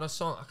solo something. on a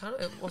song. I can't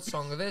remember what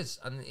song it is,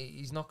 and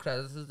he's not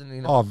credited. And he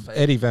Oh, not paid.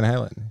 Eddie Van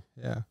Halen.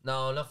 Yeah.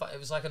 No, it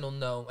was like an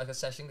unknown, like a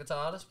session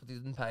guitarist, but he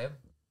didn't pay him.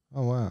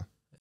 Oh wow.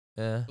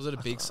 Yeah. Was it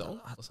a big song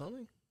or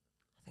something?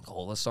 I think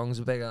all the songs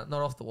are bigger.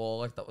 Not Off the Wall.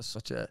 Like that was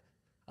such a.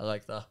 I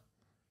like that.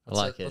 I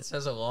like That it.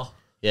 says a lot.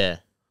 Yeah.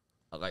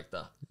 I like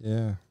that.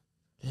 Yeah.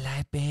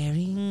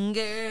 Liberian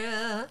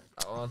girl.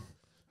 That one.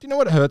 Do you know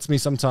what hurts me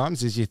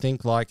sometimes is you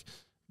think like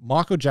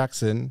Michael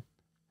Jackson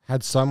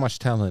had so much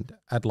talent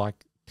at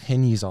like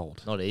 10 years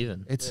old. Not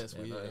even. It's Yeah, it's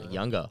weird. no,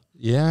 Younger.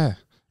 yeah.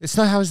 It's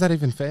not, how is that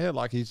even fair?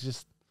 Like he's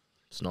just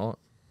It's not.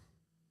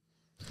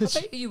 I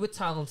bet you were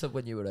talented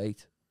when you were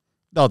 8.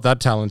 not that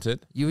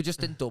talented. You were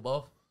just in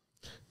Dubbo.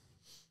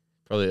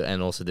 Probably,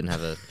 and also didn't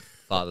have a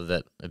father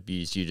that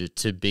abused you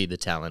to be the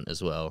talent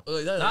as well.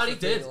 Well, No, he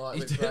did. Like, He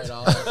with did. great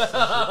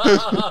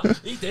art.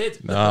 He did.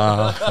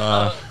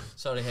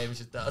 Sorry,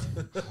 Hamish's dad.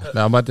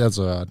 No, my dad's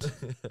alright.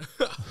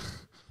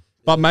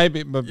 But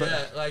maybe, but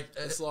Yeah, like,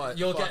 It's like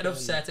you're getting fucking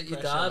upset at your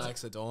pressure dad.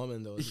 makes a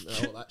diamond or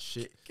all that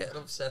shit. Getting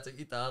upset at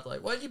your dad.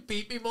 Like, why didn't you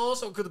beat me more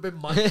so it could have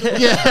been mine?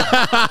 yeah,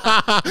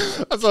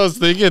 that's what I was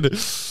thinking.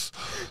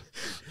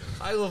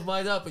 I love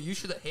my dad, but you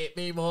should have hit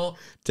me more.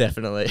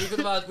 Definitely.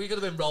 We could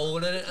have been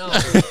rolling in it now.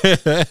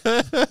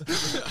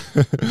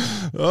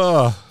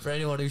 Oh, For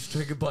anyone who's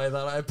triggered by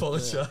that, I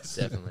apologize.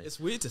 Definitely. It's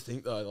weird to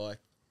think though,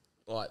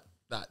 like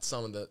that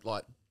some of the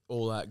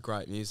all that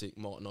great music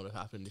might not have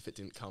happened if it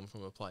didn't come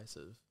from a place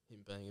of him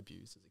being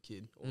abused as a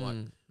kid or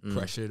like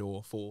pressured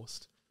or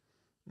forced.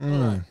 I don't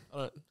know.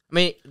 I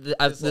mean,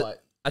 It's like,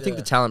 I think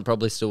the yeah. talent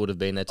probably still would have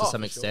been there to Oh,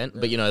 some for extent,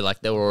 sure, but yeah.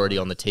 like they were already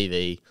on the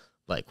TV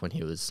like when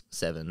he was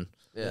 7.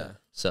 Yeah.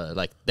 So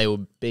like they were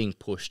being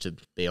pushed to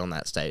be on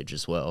that stage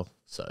as well.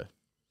 So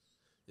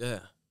Yeah,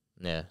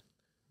 yeah.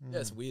 yeah,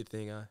 it's a weird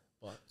thing,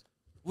 But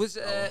Was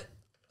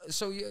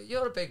so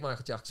you're a big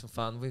Michael Jackson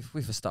fan.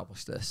 We've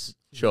established this.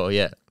 Sure,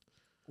 yeah.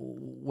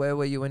 Where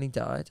were you when he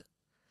died?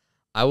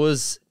 I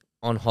was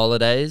on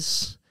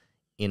holidays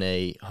in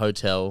a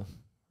hotel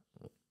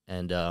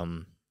and I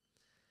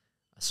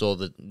saw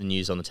the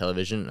news on the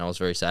television and I was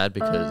very sad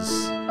because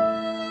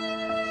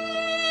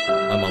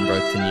my mum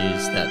broke the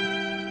news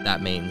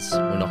that means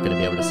we're not going to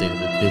be able to see the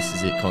This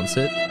Is It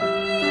concert.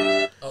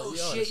 Oh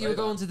yeah, shit! say You were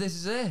that. going to This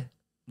Is It.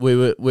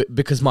 We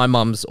because my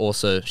mum's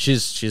also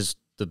she's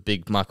the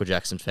big Michael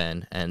Jackson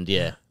fan and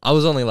yeah, I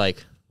was only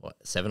like what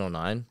 7 or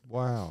 9,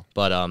 wow.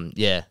 but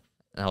yeah,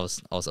 I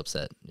was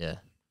upset. Yeah,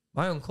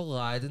 My uncle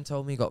lied and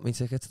told me he got me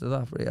tickets to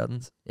that, but he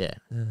hadn't. yeah,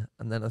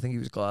 And then I think he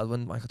was glad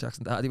when Michael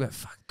Jackson died. He went,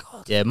 "Thank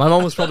God." yeah. My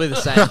mum was probably the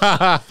same.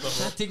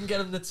 That didn't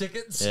get him the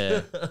tickets.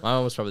 Yeah, my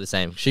mum was probably the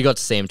same. She got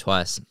to see him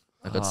twice.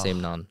 I got to see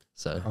him none.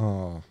 So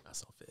Oh,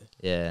 that's not fair.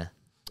 yeah,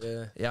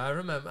 Yeah, Yeah, I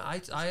remember.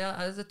 I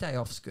had a day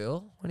off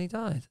school when he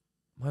died.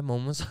 My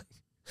mum was like,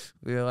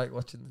 we were like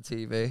watching the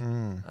TV,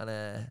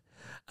 and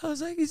I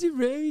was like, "Is he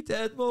really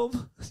dead,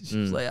 Mum?" She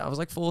was like, I was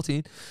like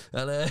 14,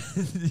 and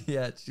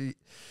yeah,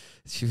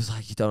 she was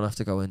like, "You don't have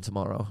to go in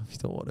tomorrow if you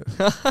don't want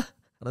to."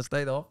 And I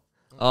stayed off.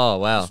 oh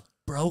wow,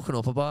 Broken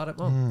up about it,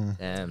 Mum.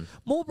 damn.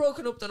 More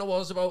broken up than I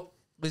was about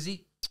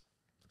Lizzie.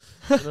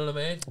 You know what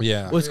I mean?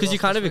 Yeah. Well, it's because you're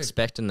kind of This week.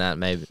 expecting that,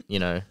 maybe, you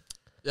know.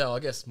 Yeah, I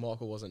guess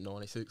Michael wasn't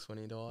 96 when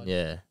he died.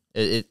 Yeah.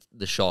 It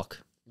the shock.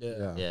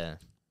 Yeah. Yeah.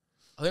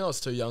 I think I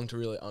was too young to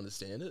really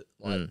understand it,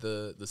 like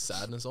the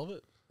sadness of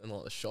it and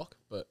like the shock.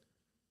 But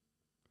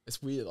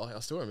it's weird. Like I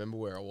still remember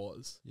where I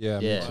was. Yeah, Yeah.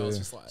 me Like, I too. was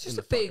just like It's in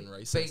just the a big, fucking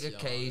recess big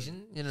yard.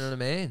 occasion. You know what I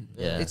mean?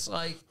 Yeah. It's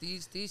like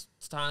these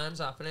times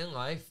happen in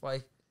life.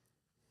 Like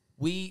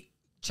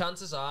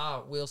chances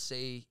are we'll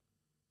see,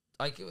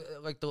 like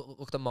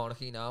the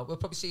monarchy now. We'll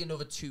probably see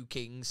another 2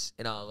 kings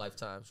in our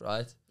lifetimes,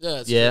 right? Yeah,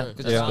 it's Yeah. true.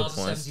 Because That's a good Charles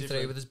point. is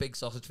 73 with his big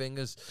sausage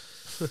fingers.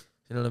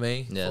 You know what I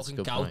mean? Yeah, that's a Fucking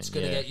good Gout's point,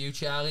 gonna yeah. get you,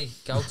 Charlie.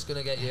 Gout's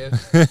gonna get you.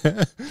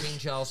 King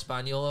Charles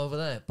Spaniel over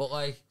there. But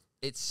like,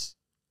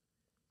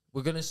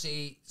 we're gonna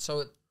see.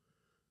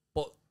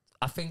 But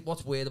I think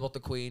what's weird about the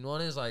Queen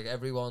one is like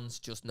everyone's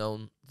just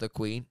known the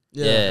Queen.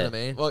 Yeah. You know Yeah. what I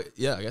mean? Well,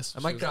 yeah, I guess.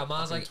 And my she was,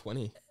 grandma's fucking like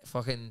 20.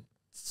 fucking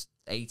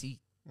 80.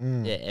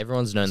 Yeah,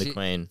 everyone's known the She-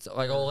 Queen. So,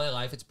 like all their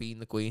life, it's been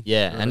the Queen. Yeah,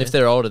 You know what and I if mean?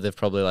 they're older, they've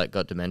probably like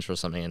got dementia or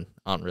something and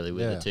aren't really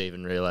with Yeah. it to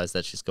even realize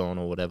that she's gone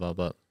or whatever.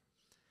 But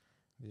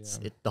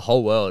Yeah. the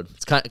whole world,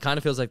 it kind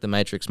of feels like the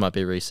Matrix might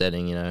be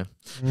resetting, you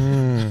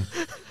know?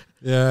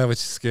 Yeah, which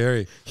is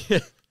scary.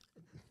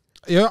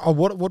 Yeah,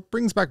 what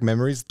brings back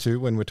memories too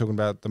when we're talking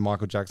about the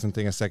Michael Jackson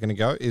thing a second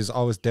ago is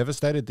I was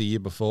devastated the year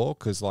before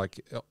because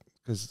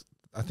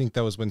I think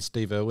that was when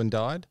Steve Irwin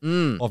died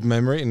of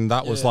memory, and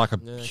that was like a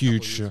couple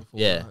huge. years before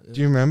Yeah. that, Do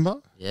you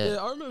remember? Yeah. Yeah,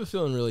 I remember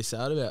feeling really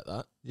sad about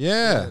that.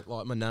 Yeah.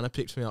 Like my nana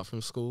picked me up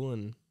from school,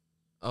 and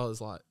I was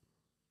like,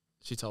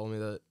 she told me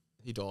that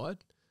he died,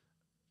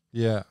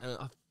 Yeah. and it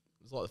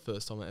was like the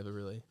first time I ever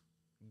really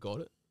got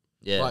it.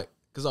 Yeah. Like,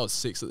 because I was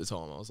 6 at the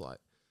time, I was like,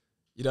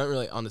 you don't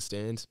really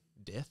understand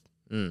death.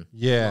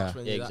 Yeah. much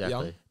when Yeah, you're that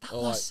young. exactly. That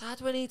Or, was like,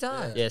 sad when he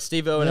died. Yeah,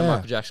 Steve Irwin and Yeah.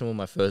 Michael Jackson were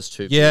my first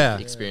 2 Yeah.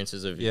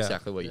 experiences of Yeah.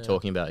 exactly what you're Yeah.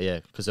 talking about. Yeah,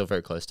 because they're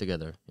very close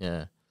together.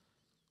 Yeah.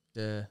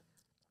 Yeah.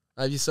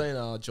 Have you seen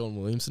John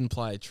Williamson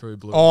play True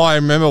Blue? Oh, I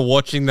remember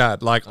watching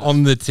that like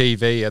on the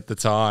TV at the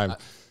time.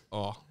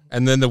 Oh,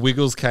 And then the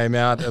Wiggles came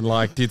out and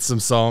like did some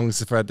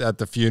songs at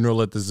the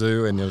funeral at the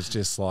zoo, and it was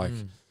just like,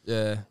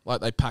 yeah. Like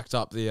they packed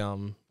up the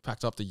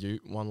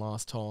Ute one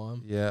last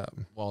time yeah.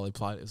 while he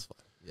played. It was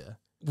like, yeah,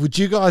 Would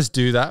you guys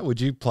do that? Would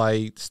you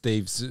play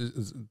Steve's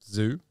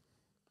zoo?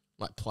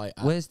 like play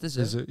at Where's the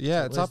zoo? The zoo?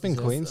 Yeah, it's Where's up in the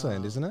zoo?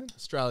 Queensland, isn't it?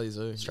 Australia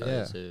Zoo. Australia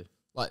Yeah. too.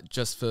 Like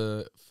just for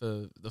the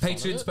fun of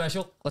Patreon it.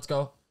 special. Let's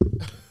go.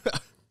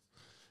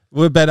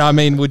 Well, but I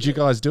mean, would you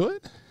guys do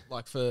it?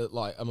 Like for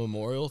like a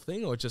memorial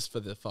thing, or just for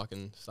the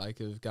fucking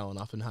sake of going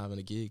up and having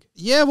a gig?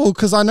 Yeah, well,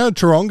 because I know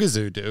Taronga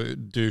Zoo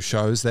do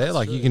shows there.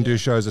 Like you can do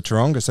shows at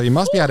Taronga, so you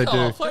must be able to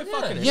do. Play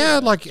fucking Yeah,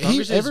 like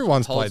Congress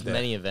everyone's holds played there.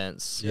 many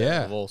events.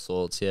 Yeah. Of all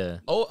sorts. Yeah.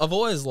 Oh, I've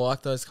always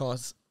liked those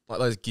kinds, like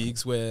those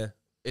gigs where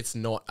it's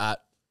not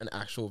at an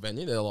actual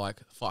venue. They're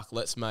like, fuck,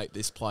 let's make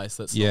this place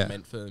that's Yeah. not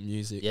meant for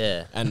music.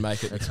 Yeah. And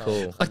make it That's become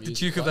cool. a Like the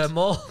music Duke of place.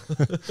 Edinburgh.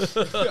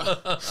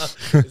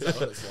 Is that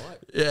what it's like?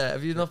 Yeah,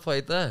 have you not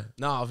played there?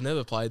 No, I've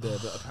never played there,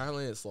 but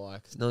apparently it's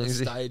like not the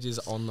easy. stage is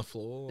on the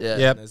floor. Yeah.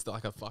 Yep. And there's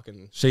like a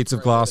fucking Sheets of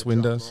great glass big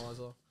windows. drum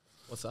riser.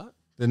 What's that?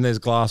 Then there's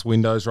glass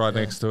windows right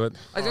next to it.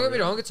 I don't get me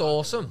wrong, it's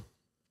awesome.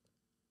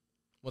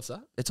 What's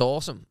that? It's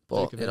awesome,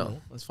 but Duke of you know,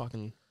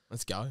 Edinburgh.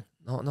 Let's go.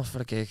 not for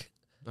the gig.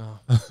 Oh.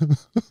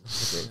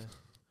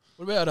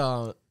 What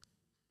about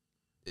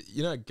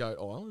you know Goat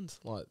Island?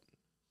 Like,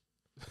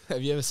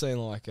 have you ever seen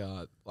like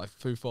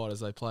Foo Fighters?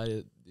 They played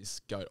at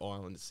this Goat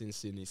Island. It's in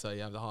Sydney, so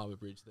you have the Harbour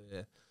Bridge there,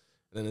 and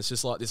then it's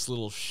just like this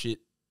little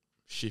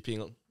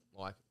shipping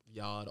like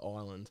yard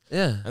island,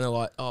 Yeah. and they're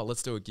like, oh,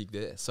 let's do a gig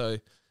there. So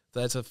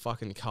they had to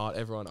fucking cart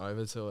everyone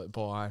over to it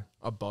by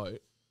a boat,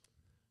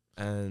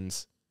 and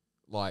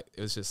like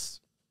it was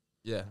just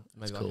maybe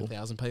That's like cool.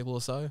 1,000 people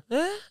or so,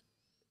 Yeah.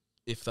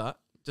 if that,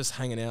 just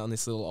hanging out on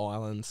this little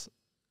island.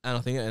 And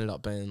I think it ended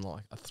up being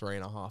like a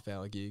 3.5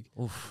 hour gig.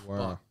 Oof.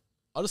 Wow.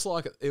 I just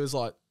like it. It was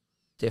like,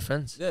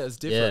 Difference. yeah, it's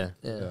different.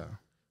 Yeah. Yeah.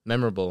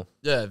 Memorable.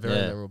 Yeah, very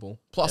Yeah. memorable.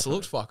 Plus, Definitely. it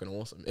looked fucking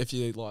awesome. If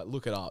you like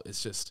look it up,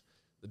 it's just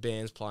the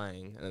band's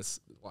playing, and it's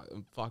like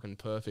a fucking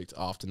perfect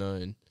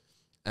afternoon,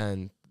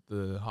 and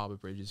the Harbour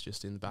Bridge is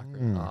just in the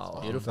background. Oh,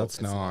 It's beautiful. That's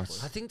It's nice.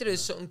 lovely. I think there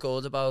is something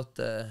good about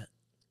the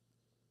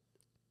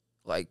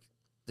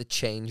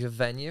change of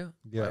venue.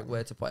 Yeah. Like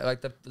where to play.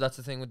 Like that's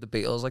the thing with the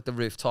Beatles, like the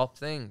rooftop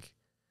thing.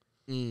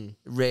 Mm.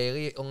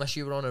 Really, unless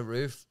you were on a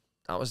roof,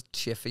 that was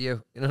shit for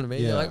you. You know what I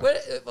mean? Yeah. You're like,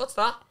 what's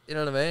that? You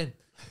know what I mean?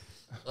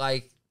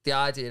 Like the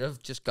idea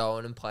of just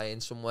going and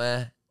playing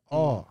somewhere.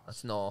 Oh.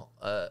 That's not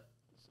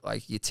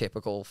like your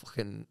typical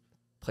fucking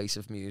place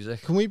of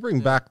music. Can we bring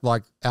back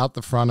like out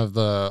the front of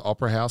the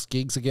Opera House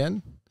gigs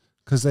again?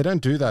 Because they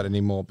don't do that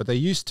anymore, but they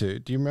used to.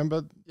 Do you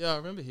remember? Yeah, I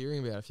remember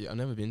hearing about a few. I've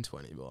never been to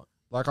any, but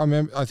Like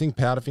I think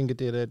Powderfinger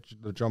did it.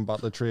 The John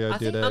Butler Trio I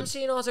did think I'm it.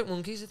 seeing Arctic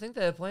Monkeys. I think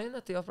they're playing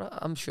at the Opera.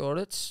 I'm sure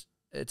it's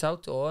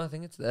outdoor. I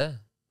think it's there.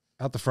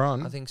 Out the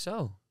front. I think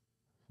so.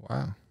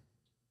 Wow.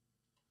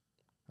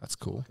 That's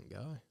cool. fucking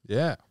go.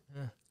 Yeah.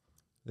 Yeah.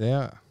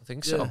 Yeah. I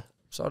think so. Yeah.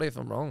 Sorry if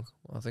I'm wrong.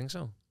 I think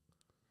so.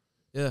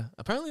 Yeah.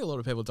 Apparently, a lot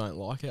of people don't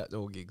like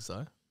outdoor gigs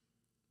though.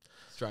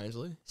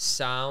 strangely.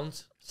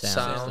 Sound.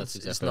 That's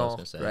is exactly what I was not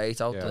gonna say.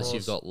 great outdoors. Unless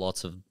you've got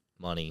lots of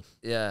money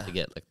yeah, to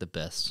get like the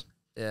best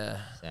yeah.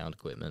 sound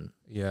equipment.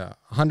 Yeah,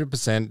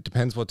 100%.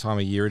 Depends what time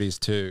of year it is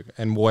too,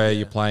 and where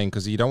you're playing,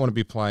 because you don't want to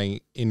be playing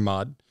in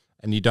mud,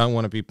 and you don't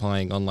want to be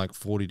playing on like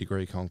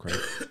 40-degree concrete.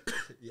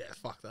 Yeah,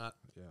 fuck that.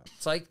 Yeah,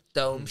 It's like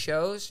dome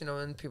shows, you know,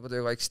 when people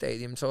do like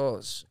stadium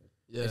tours.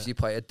 Yeah. If you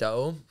play a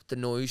dome, the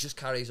noise just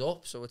carries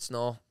up, so it's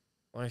not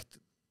like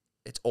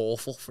it's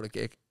awful for a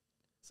gig.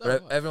 So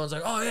But what? everyone's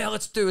like, "Oh yeah,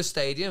 let's do a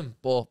stadium,"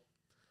 but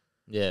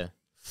Yeah,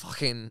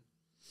 fucking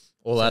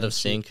all out of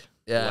Same sync.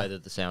 yeah, The way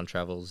that the sound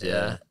travels.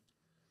 yeah.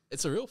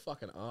 It's a real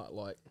fucking art,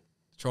 like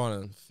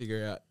trying to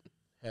figure out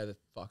how to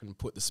fucking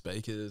put the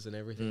speakers and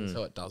everything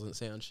so it doesn't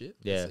sound shit.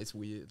 Yeah. It's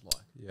weird.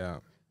 Like, yeah,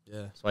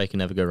 yeah. That's why you can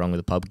never go wrong with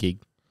a pub gig.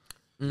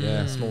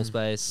 Yeah. Small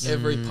space.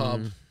 Every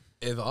pub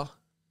ever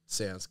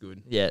sounds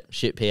good. Yeah,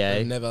 shit PA.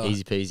 I've never-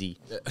 Easy peasy.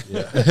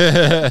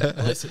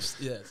 At least it's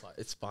like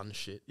it's fun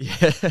shit. Yeah.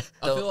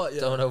 I feel like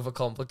Don't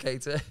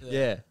overcomplicate it.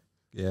 Yeah.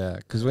 yeah.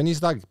 Because when you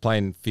start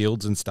playing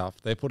fields and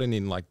stuff, they're putting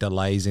in like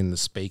delays in the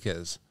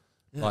speakers.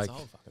 Yeah, Like- it's a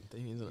whole fucking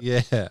thing, isn't it?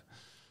 Yeah,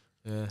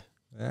 Yeah.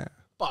 yeah,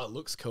 But it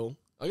looks cool.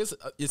 I guess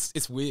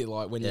it's weird.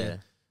 Like when Yeah.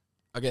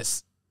 I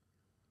guess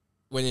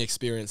when you're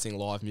experiencing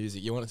live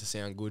music, you want it to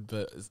sound good,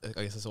 but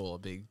I guess it's all a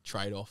big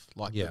trade off.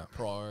 Like Yeah. the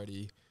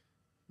priority,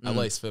 at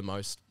least for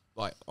most,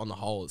 like on the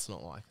whole, it's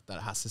not like that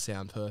it has to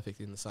sound perfect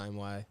in the same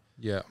way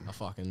yeah. a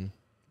fucking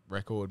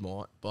record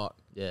might. But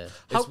Yeah.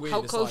 How it's weird.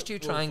 how It's close like, do you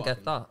well, try and get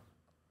fucking- that?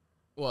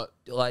 What?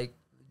 Like,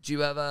 do you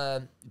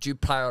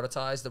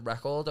prioritize the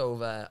record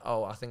over?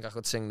 Oh, I think I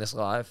could sing this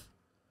live.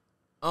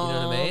 You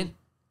know what I mean?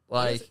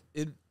 I guess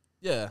Like,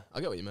 yeah, I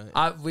get what you mean.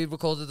 we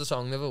recorded a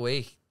song the other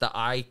week that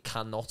I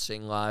cannot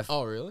sing live,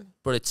 Oh, really?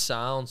 but it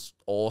sounds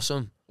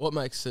awesome. What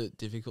makes it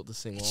difficult to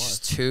sing It's live?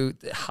 just too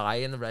high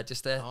in the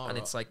register, Oh, and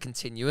right. it's like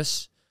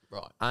continuous.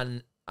 Right.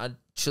 And I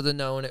should have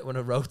known it when I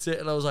wrote it,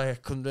 and I was like, I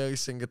couldn't really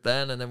sing it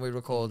then. And then we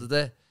recorded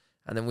it,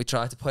 and then we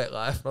tried to play it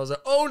live, and I was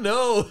like, oh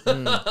no,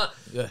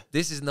 Yeah.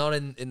 this is not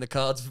in the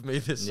cards for me.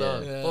 This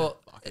song, Yeah.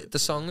 but Fuck it. the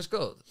song's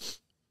good.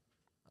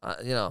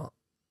 You know,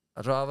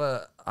 I'd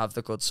rather have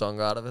the good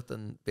song out of it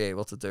than be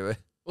able to do it.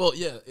 Well,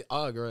 yeah,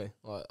 I agree.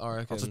 Like, I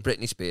reckon. I'll just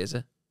Britney Spears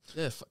it.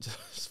 Yeah,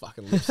 just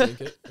fucking lip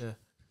sync it. Yeah.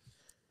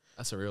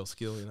 That's a real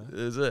skill, you know.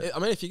 Is it? I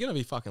mean, if you're going to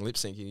be fucking lip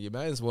syncing, you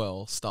may as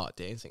well start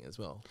dancing as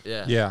well.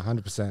 Yeah. Yeah,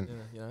 100%. Yeah,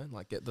 you know,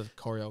 like get the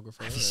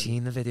choreographer. Have you and-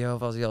 seen the video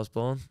of Ozzy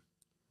Osbourne?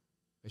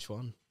 Which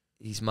one?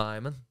 He's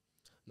miming.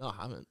 No,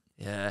 I haven't.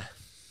 Yeah.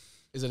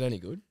 Is it any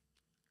good?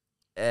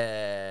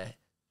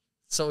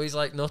 So he's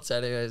like nuts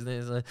anyway, isn't he?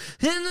 He's like,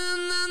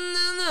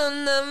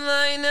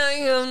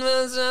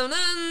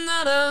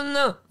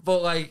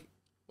 but like,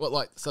 What,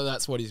 like, so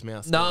that's what his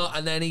mouth no, does?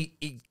 and then he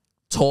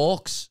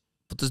talks,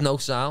 but there's no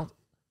sound.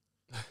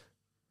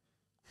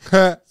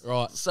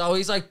 Right. So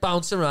he's like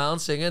bouncing around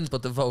singing,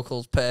 but the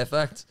vocal's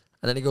perfect.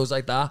 And then he goes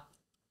like that,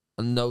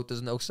 and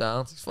there's no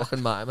sound. He's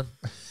fucking miming.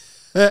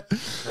 Yeah,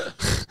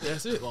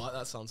 it's a bit like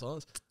that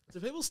sometimes. Do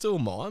people still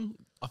mime?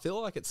 I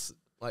feel like it's,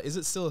 like, is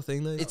it still a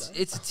thing these days?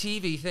 It's a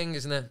TV thing,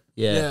 isn't it?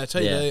 Yeah,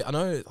 TV. Yeah. I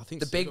know, I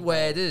think The big Super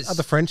word Bowl- is Are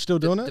the French still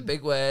doing the it?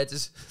 big word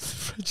is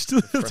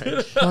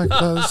Like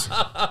those.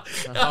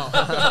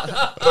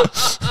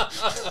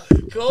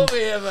 come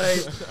here,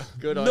 mate.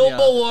 Good on Number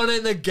ya. one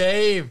in the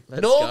game.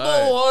 Let's Number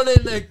go. one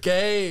in the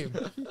game.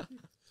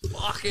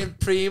 Fucking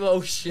primo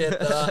shit.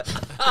 That.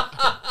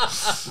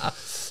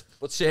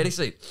 But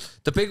seriously,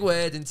 the big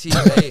word in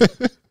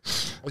TV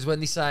was when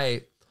they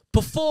say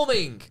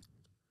performing.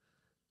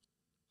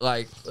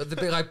 Like the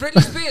big, like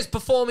Britney Spears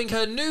performing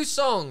her new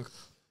song.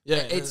 Yeah,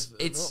 It's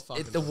not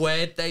fucking the right.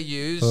 word they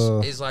use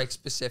is like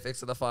specific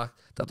to the fact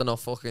that they're not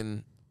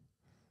fucking.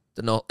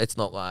 It's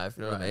not live.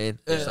 You know what I mean?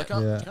 Yeah, It's I like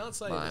can't, Yeah. you can't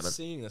say Miming. they're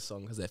singing the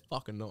song because they're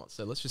fucking not.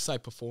 So let's just say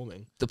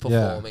performing. the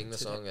performing the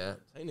song. Yeah.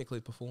 Technically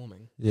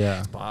performing.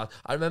 Yeah. Bad.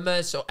 I remember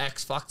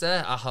X Factor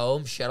at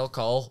home. Cheryl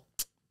Cole,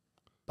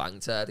 bang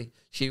Teddy.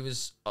 She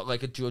was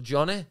like a judge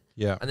on it,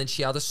 Yeah. and then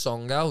she had a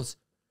song out,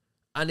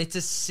 and it's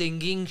a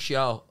singing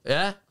show.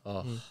 Yeah,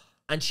 Oh,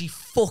 and she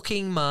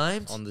fucking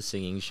mimed on the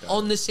singing show.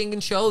 on the singing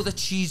show that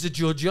she's a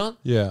judge on.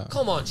 Yeah.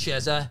 Come on,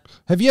 Shezza.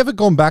 Have you ever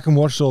gone back and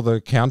watched all the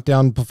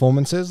countdown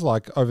performances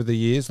like over the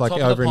years, like Top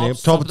of the over in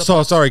Pops, Top of the so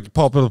Pops. sorry,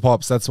 Pop of the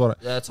Pops. That's what.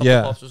 Yeah, Top Yeah.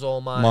 of the Pops was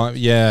all mine.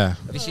 Yeah.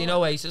 Have you seen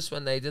Oasis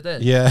when they did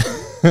it? Yeah.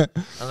 And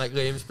like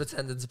Liam's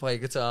pretending to play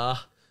guitar.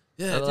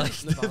 Yeah, I like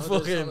Nirvana the did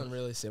fucking- something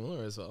really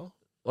similar as well.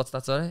 What's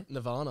that, sorry?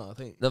 Nirvana, I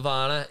think.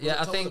 Nirvana. Yeah, I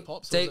Top of the think Pops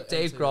was Dave at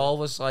Dave MTV. Grohl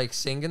was like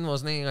singing,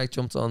 wasn't he? Like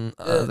jumped on.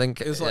 Yeah, I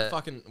think it was like yeah.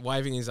 fucking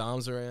waving his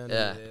arms around.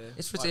 Yeah. in the air.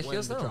 It's Like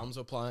ridiculous when now. the drums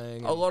were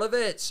playing. A lot of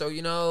it. So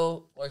you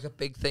know, like a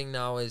big thing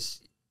now is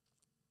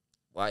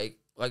like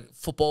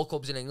football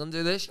clubs in England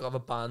do this. You'll have a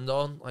band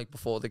on like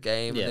before the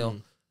game. Yeah. And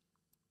they'll,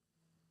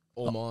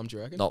 All mime, do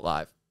you reckon? not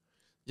live.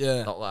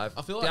 Yeah. Not live.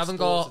 I feel they like haven't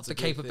sports, got it's the a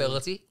big thing.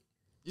 capability.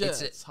 Yeah,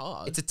 it's it's, a-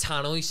 hard. It's a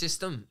tannoy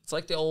system. It's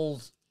like the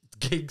old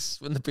gigs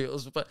when the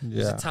Beatles were. It's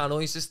Yeah. a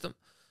tannoy system.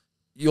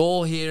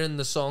 You're hearing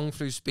the song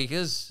through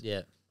speakers.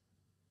 Yeah.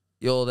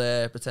 you're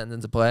there pretending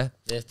to play.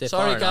 They're Sorry,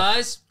 far enough.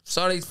 guys.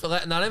 Sorry for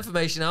letting that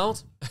information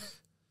out.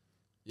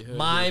 You heard it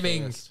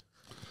Miming. first.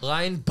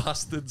 Lying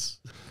bastards.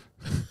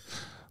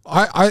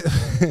 I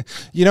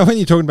you know, when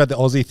you're talking about the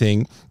Aussie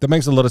thing, that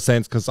makes a lot of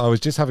sense because I was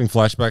just having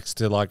flashbacks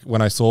to like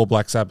when I saw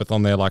Black Sabbath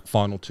on their like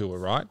final tour,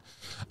 right?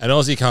 And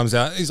Aussie comes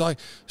out, he's like,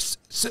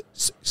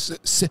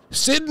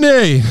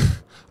 Sydney,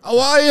 how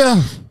are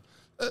you?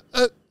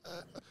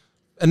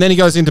 And then he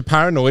goes into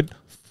Paranoid,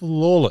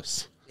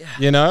 flawless,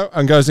 you know,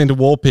 and goes into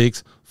War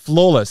Pigs,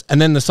 flawless.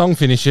 And then the song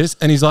finishes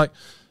and he's like,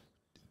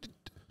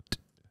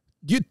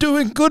 you're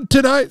doing good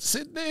tonight,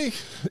 Sydney.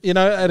 You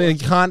know, and he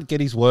can't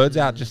get his words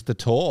out just to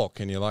talk.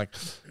 And you're like,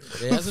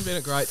 He hasn't been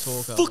a great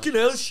talker. Fucking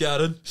hell,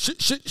 Sharon.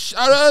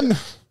 Sharon.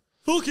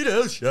 Fucking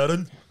hell,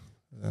 Sharon.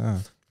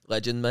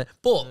 Legend, mate.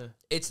 But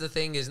it's the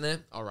thing, isn't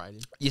it? I'll rate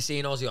him. You're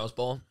seeing Ozzy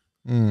Osbourne.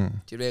 Do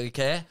you really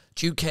care?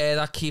 Do you care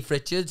that Keith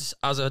Richards,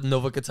 as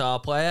another guitar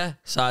player,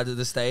 side of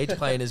the stage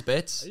playing his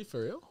bits? Are you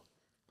for real?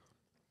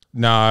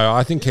 No,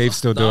 I think Keith's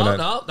still doing it.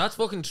 No, that's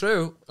fucking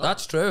true.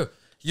 That's true.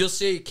 You'll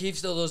see Keith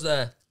still does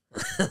the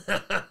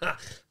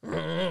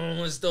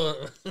still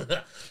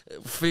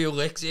few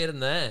licks here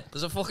and there.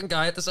 There's a fucking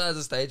guy at the side of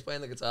the stage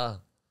playing the guitar.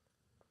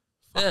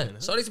 Yeah,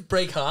 sorry to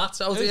break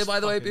hearts out here, by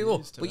the way,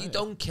 people. But you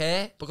don't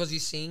care because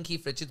you've seen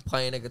Keith Richards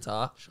playing a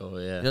guitar.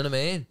 Sure, yeah. You know what I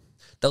mean?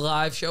 The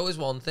live show is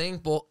one thing,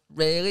 but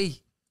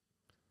really,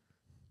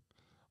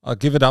 I'll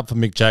give it up for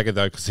Mick Jagger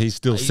though, because he's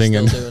still he's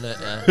singing. still doing it.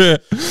 Yeah.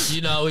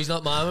 You know, he's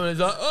not miming. He's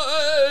like,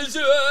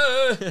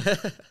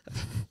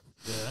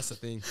 Yeah, that's the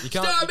thing. You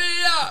start can't me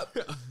up.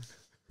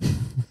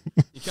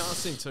 you can't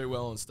sing too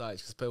well on stage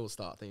because people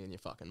start thinking you're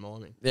fucking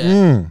miming.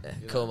 Yeah.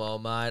 Come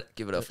on, mate.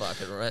 Give it a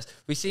fucking rest.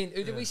 Who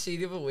did we see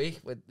the other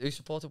week? Who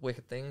supported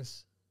Wicked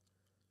Things?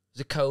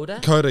 Was it Coda?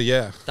 Coda,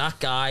 yeah. That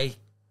guy,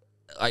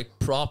 like,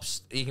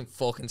 props. He can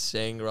fucking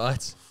sing,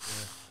 right?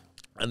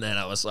 Yeah. And then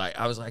I was like,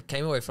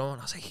 came away from it.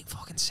 And I was like, he can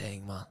fucking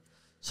sing, man.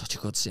 Such a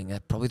good singer.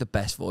 Probably the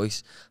best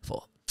voice. I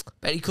thought,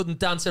 bet he couldn't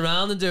dance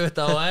around and do it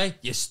though, eh?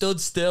 You stood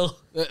still.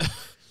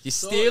 You're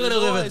stealing a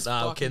living.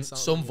 Nah,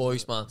 some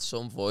voice, man.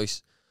 Some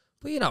voice.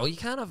 But you know, you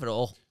can't have it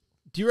all.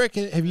 Do you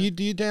reckon?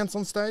 Do you dance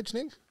on stage,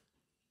 Nick?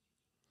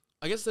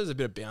 I guess there's a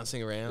bit of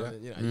bouncing around. Yeah.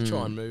 And, you know, you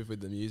try and move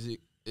with the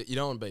music. You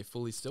don't want to be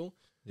fully still.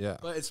 Yeah.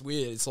 But it's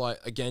weird. It's like,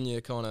 again,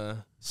 you're kind of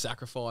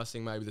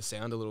sacrificing maybe the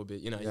sound a little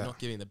bit. You know, you're not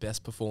giving the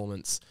best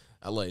performance,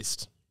 at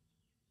least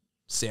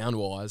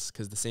sound-wise,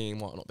 because the singing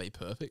might not be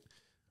perfect.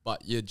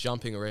 But you're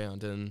jumping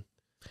around and,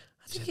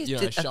 you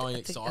know, showing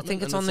excitement. I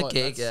think it's on the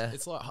gig, yeah.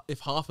 It's like if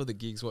half of the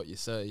gig's what you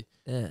see,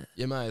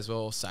 you may as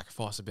well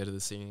sacrifice a bit of the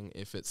singing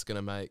if it's going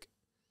to make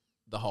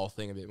the whole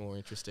thing a bit more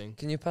interesting.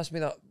 Can you pass me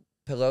that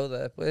pillow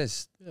there,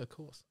 please? Yeah, of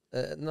course.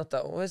 Not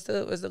that one. Where's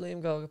the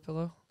Liam Gallagher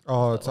pillow?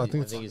 Oh, I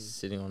think he's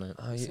sitting on it.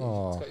 Oh, it's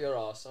Oh. got your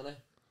ass on it.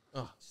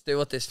 Oh. Just do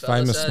what this fella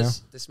Famous says.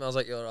 smell. This smells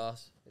like your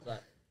ass. He's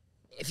like,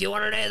 if you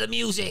want to hear the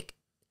music,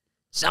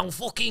 sound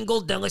fucking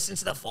good, then listen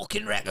to the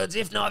fucking records.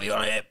 If not, if you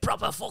want to hear it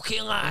proper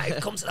fucking live,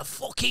 come to the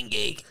fucking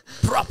gig.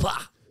 Proper.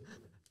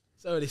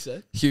 Is that what he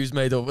said? Hughes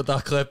made up with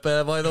that clip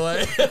there, by the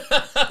way.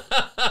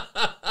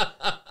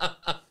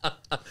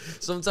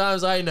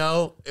 Sometimes I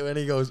know when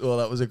he goes, oh,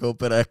 that was a good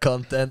bit of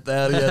content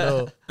there, you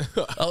know.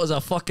 That was a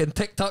fucking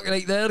TikTok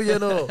right there, you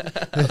know.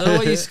 I don't know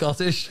why he's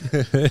Scottish.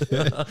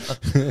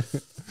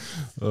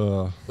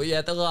 But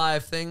yeah, the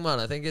live thing, man,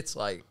 I think it's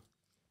like,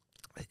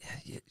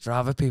 you'd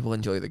rather people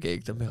enjoy the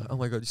gig than be like, oh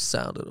my God, you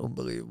sounded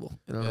unbelievable.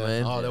 You know what I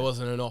mean? Oh, there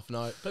wasn't an off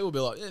note. People would be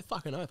like, yeah,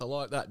 fucking oath. I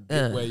like that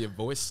bit where your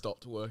voice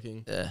stopped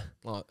working. Yeah.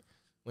 Like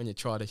when you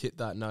try to hit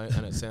that note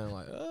and it sounded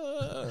like,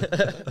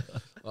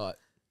 like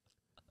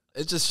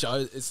it just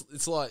shows.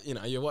 It's like, you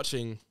know, you're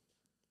watching.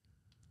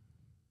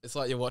 It's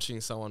like you're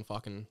watching someone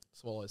fucking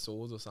swallow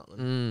swords or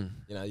something.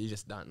 You know, you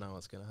just don't know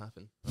what's gonna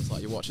happen. It's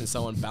like you're watching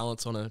someone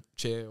balance on a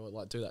chair or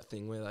like do that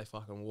thing where they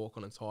fucking walk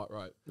on a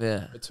tightrope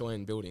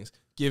between buildings.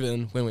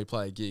 Given when we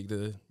play a gig,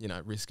 the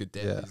risk of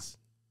death is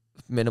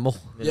minimal.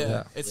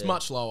 Yeah, it's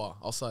much lower.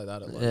 I'll say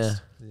that at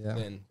least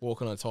than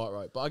walking on a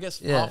tightrope. But I guess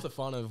half the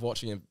fun of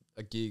watching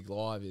a gig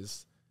live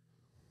is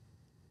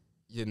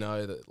you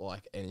know that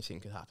like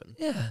anything could happen.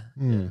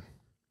 Yeah.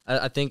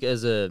 I think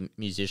as a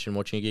musician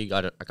watching a gig,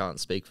 I can't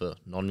speak for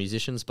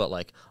non-musicians, but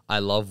like I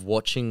love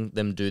watching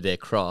them do their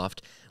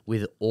craft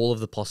with all of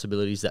the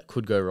possibilities that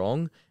could go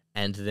wrong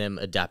and them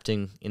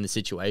adapting in the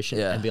situation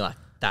and be like,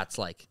 that's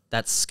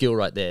skill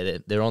right there.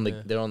 They're on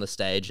the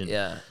stage and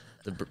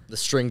the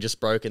string just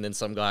broke and then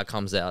some guy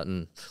comes out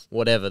and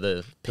whatever,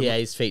 the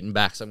PA's feet and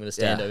back, so I'm going to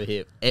stand over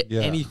here.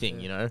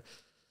 Anything, you know.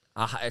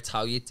 It's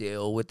how you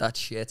deal with that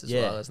shit as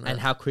well, isn't it? And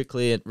how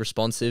quickly and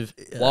responsive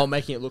while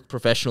making it look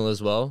professional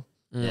as well.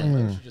 Yeah,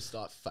 we should just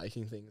start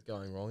faking things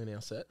going wrong in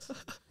our sets.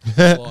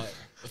 Like,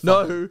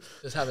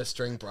 just have a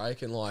string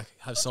break and like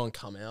have someone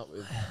come out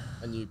with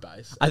a new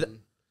bass. And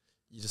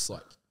you just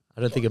like.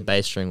 I don't think a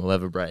bass string will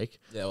ever break.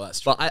 Yeah, well that's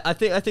true. But I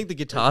think the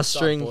guitar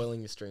string boiling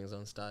your strings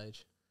on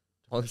stage.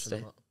 On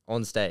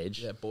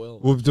stage. Yeah,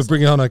 boil. We'll just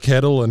bring on a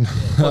kettle and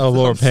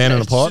or a pan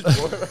and a pot.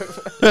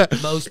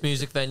 Most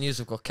music venues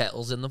have got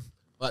kettles in them.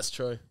 That's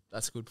true.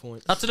 That's a good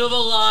point. That's another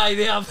lie.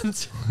 They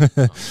haven't.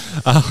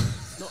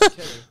 Not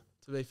kettle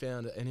to be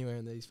found anywhere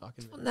in these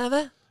fucking.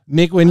 Never.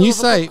 Nick, when you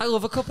say I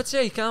love a cup of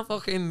tea. Can't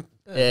fucking.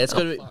 Yeah, it's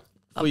got to be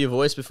for your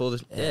voice before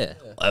the. Yeah.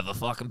 I'll have a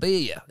fucking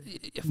beer.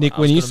 Nick,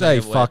 when you say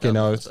fucking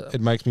oath,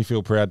 it makes me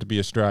feel proud to be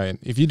Australian.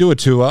 If you do a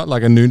tour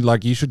like a noon,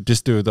 like you should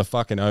just do the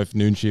fucking oath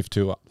noon shift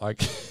tour. Like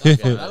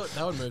that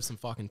would move some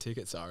fucking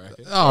tickets, I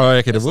reckon. Oh, I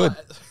reckon it would.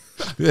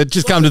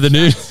 Just come to the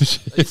noon.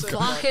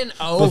 Fucking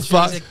oath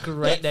is a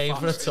great name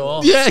for a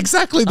tour. Yeah,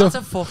 exactly. That's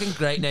a fucking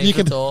great name for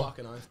a tour.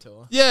 Fucking oath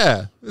tour.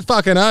 Yeah,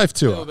 fucking oath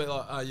It'll tour. be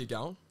like, are you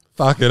going?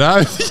 Fucking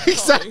oath.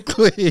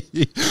 Exactly.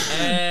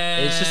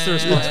 It's just the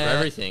response for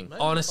everything. Maybe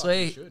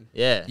Honestly, you fucking should.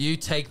 Yeah. you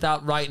take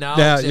that right now.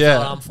 Yeah, 'cause if yeah.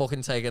 not, I'm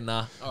fucking taking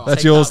that. Oh,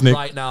 That's Take yours, that Nick.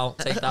 right now.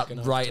 Take that Fucking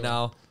oath right tour.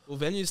 now. Will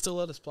venues still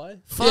let us play?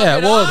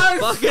 Yeah, Fucking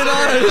well, oath! Fucking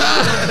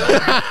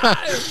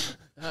oath.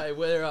 Hey,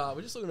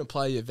 we're just looking to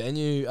play your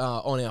venue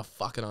on our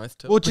fucking oath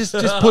tour. Well, just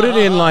put it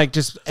in like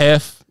just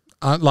F,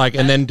 like,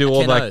 and then do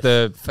all Fucking like oath.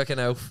 the Fucking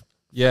oath.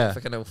 yeah,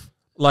 Fucking oath.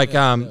 like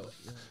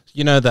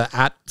you know, the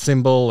at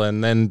symbol,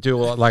 and then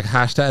do all, like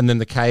hashtag, and then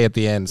the K at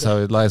the end.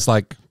 So like, it's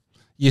like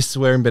you're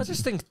swearing, I but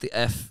just think the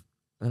F,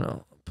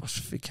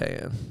 apostrophe K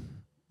in.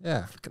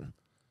 yeah, Fucking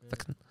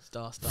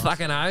Star.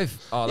 fucking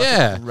oath. Oh, that's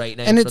yeah, a great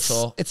name and for a it's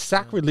tour.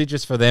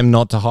 sacrilegious for them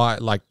not to hire,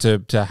 like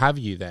to have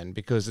you then,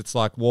 because it's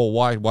like, well,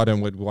 why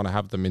don't we want to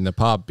have them in the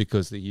pub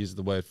because they use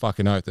the word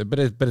fucking oath, but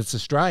it's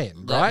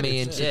Australian, Let right? me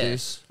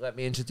It's-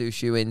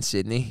 introduce you in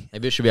Sydney.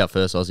 Maybe it should be our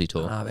first Aussie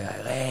tour. I'll be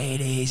like,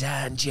 ladies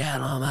and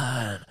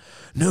gentlemen,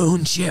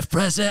 noon shift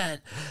present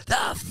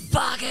the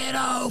fucking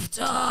oath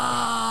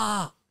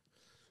tour.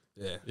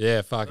 Yeah.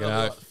 yeah, fucking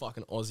That'll be oath. like the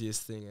fucking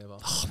Aussiest thing ever.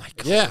 Oh my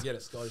god. Yeah. Get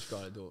a Scottish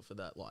guy to do it for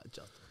that, like,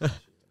 just.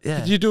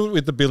 Yeah. Did you do it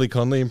with the Billy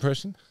Connolly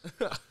impression?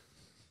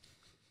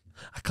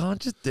 I can't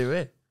just do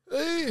it.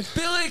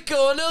 Billy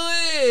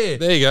Connolly!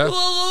 There you go.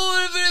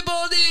 Hello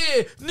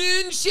everybody!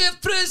 Noon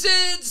shift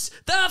presents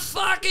the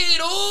fucking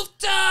oath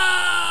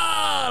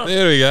tour!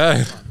 There we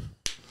go.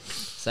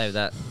 Save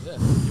that. Yeah.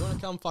 You want to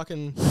come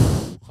fucking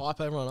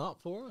hype everyone up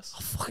for us?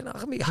 Fucking I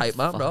can be hype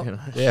man, bro. Fucking-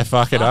 Yeah,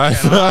 fucking Fucking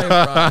oath.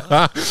 hype,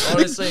 bro.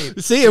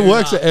 Honestly. See, it do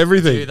works that. at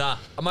everything. Do that.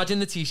 Imagine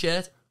the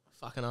t-shirt.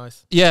 Fucking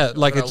oath. Yeah,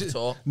 like Oath a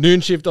tour.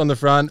 noon shift on the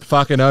front,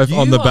 fucking oath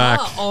on the back.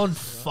 You are on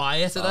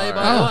fire today,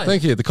 by the Oh, way.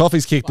 thank you. The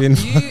coffee's kicked in.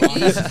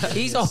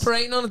 He's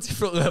operating on a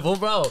different level,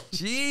 bro.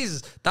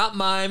 Jeez. That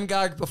mime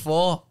gag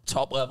before,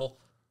 top level.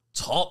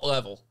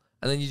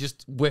 And then you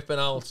just whipping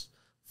out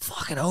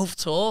fucking oath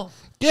tour.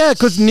 Yeah,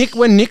 because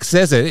when Nick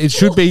says it, it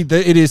should be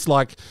it is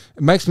like,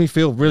 it makes me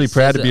feel really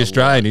proud to says be it a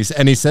Australian.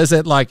 And he says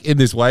it like in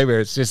this way where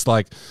it's just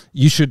like,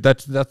 you should,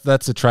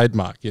 that's a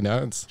trademark, you know?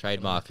 It's,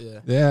 Trademark.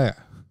 Yeah.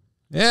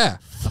 yeah.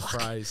 A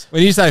phrase.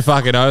 When you say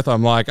fucking oath,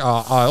 I'm like,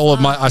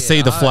 I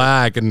see the Fucking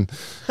flag, and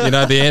you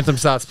know the anthem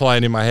starts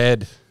playing in my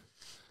head.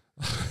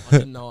 I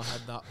didn't know I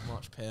had that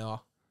much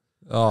power.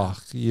 Oh,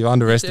 you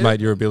underestimate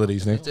your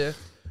abilities, Nick.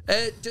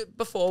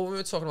 Before, when we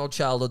were talking about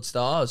childhood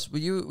stars, were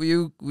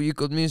you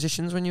good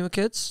musicians when you were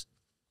kids?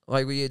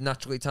 Like, were you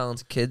naturally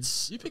talented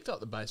kids? You picked up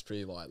the bass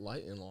pretty like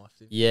late in life,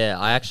 didn't you? Yeah,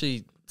 I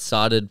actually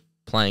started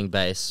playing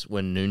bass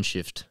when Noon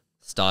Shift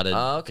started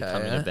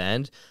becoming a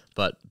band.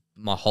 But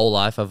my whole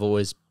life, I've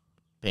always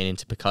been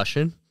into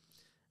percussion.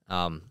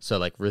 So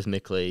like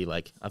rhythmically,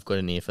 like I've got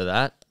an ear for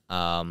that.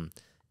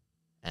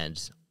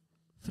 And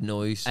For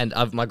noise. and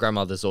my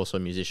grandmother's also a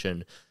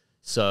musician,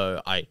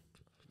 so I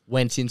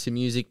went into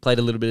music, played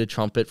a little bit of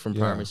trumpet from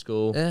primary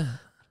school. Yeah.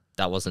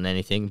 That wasn't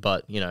anything,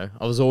 but you know,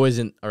 I was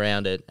always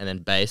around it. And then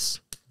bass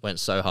went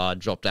so hard,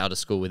 dropped out of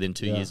school within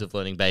 2 years of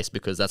learning bass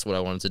because that's what I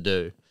wanted to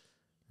do.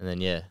 And then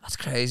That's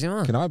crazy,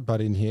 man. Can I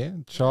butt in here?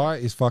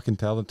 Tchai is fucking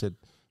talented.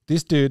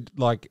 This dude,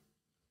 like,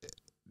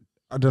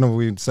 I don't know if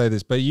we would say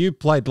this, but you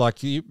played like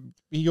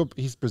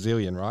he's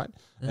Brazilian, right?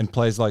 And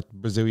plays like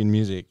Brazilian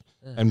music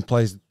and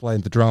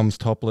playing the drums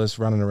topless,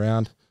 running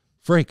around.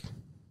 Freak.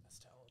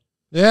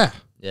 Yeah.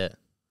 yeah,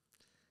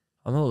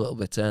 I'm a little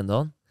bit turned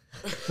on.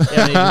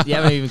 you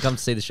haven't even come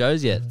to see the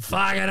shows yet.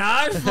 Fucking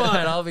oath,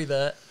 man. I'll be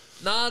there.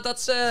 Nah,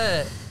 that's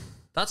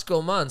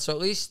good, man. So at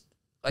least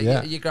like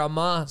your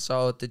grandma.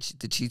 So did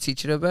she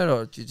teach you a bit,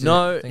 or did you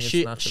No, think it's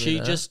she naturally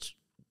there? just.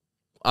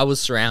 I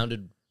was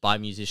surrounded by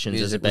musicians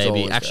as a Music was baby.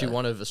 always Actually, there.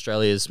 one of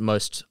Australia's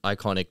most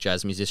iconic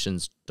jazz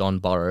musicians, Don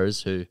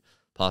Burrows, who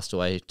passed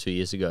away 2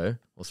 years ago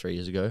or 3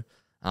 years ago.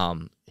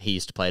 He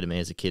used to play to me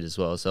as a kid as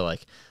well. So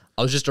like,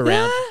 I was just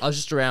around. I was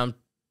just around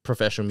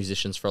professional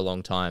musicians for a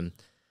long time.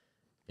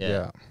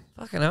 Yeah,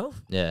 Fucking hell.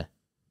 yeah,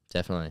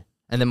 definitely.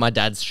 And then my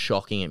dad's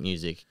shocking at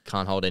music.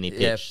 Can't hold any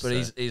pitch. Yeah,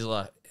 but so- he's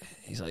like,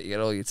 you get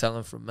all your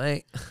talent from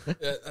me.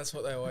 Yeah, that's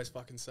what they always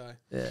fucking say.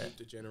 Yeah.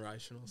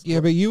 Intergenerational stuff. Yeah,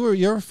 but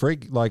you're a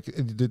freak. Like,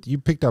 you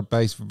picked up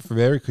bass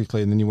very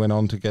quickly, and then you went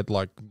on to get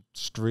like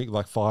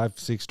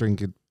 5-6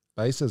 string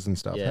basses and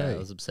stuff. yeah, hey? I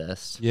was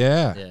obsessed.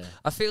 Yeah. Yeah.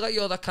 I feel like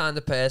you're that kind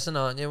of person,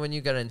 aren't you? When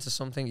you get into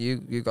something,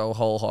 you go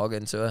whole hog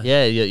into it.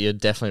 Yeah, you're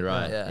definitely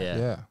right. Yeah.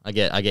 Yeah.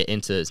 I get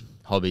into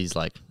hobbies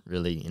like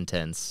really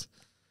intense,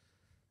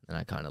 and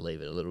I kind of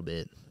leave it a little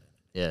bit.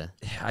 Yeah.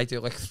 I do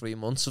like 3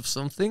 months of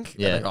something.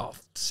 Yeah. And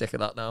sick of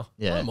that now. I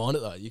Yeah. don't mind it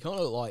though. You kind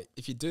of like,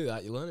 if you do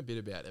that, you learn a bit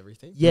about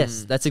everything.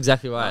 Yes, that's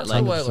exactly right. That's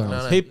Like the way of looking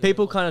at it.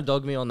 people kind of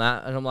dog me on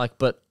that, and I'm like,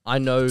 but I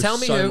know Tell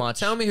me so who. much.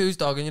 Tell me who's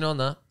dogging you on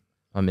that.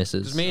 My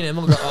missus. Because me and him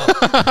will go,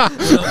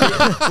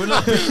 we're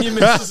not beating your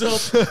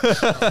missus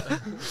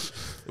up.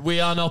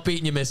 We are not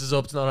beating your missus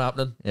up. It's not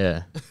happening.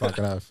 Yeah.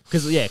 Fucking oath.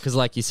 Because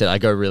like you said, I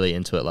go really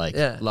into it. Like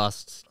Yeah.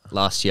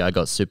 last year, I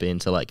got super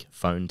into like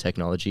phone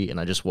technology, and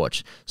I just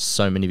watch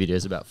so many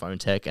videos about phone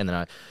tech, and then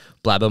I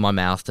blabber my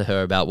mouth to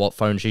her about what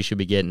phone she should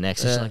be getting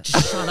next. And she's like,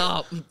 just shut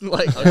up.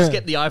 Like, I'll just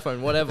get the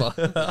iPhone, whatever.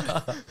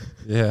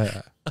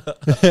 Yeah.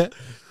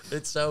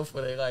 It's so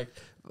funny. Like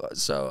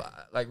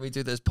we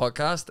do this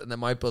podcast, and then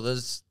my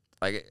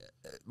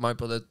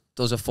brother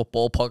does a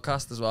football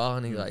podcast as well,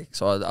 and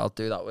so I'll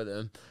do that with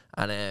him.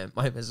 And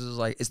my missus was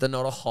like, "Is there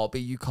not a hobby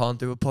you can't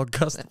do a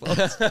podcast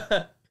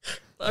about?"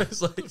 I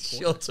was like,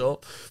 "Shut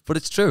up!" But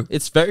it's true.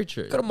 It's very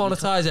true. Got to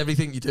monetize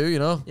everything you do. You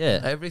know, Yeah.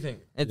 everything.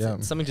 It's Yeah.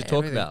 something to talk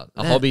Everything. about.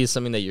 A Yeah. hobby is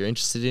something that you're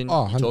interested in.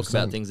 Oh, You talk 100%.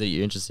 about things that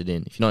you're interested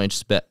in. If you're not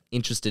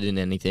interested in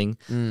anything,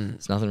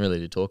 it's nothing really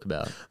to talk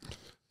about.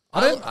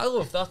 I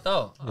love that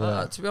though.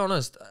 Yeah. To be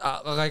honest,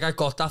 I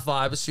got that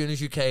vibe as soon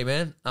as you came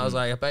in. I was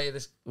like, I bet you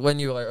this. When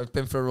you were like, I've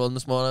been for a run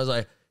this morning. I was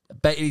like, I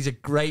bet you he's a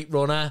great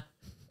runner.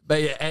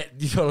 Bet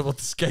you got about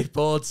the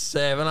skateboard,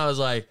 surfing. I was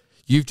like,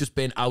 you've just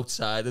been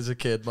outside as a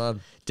kid,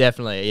 man.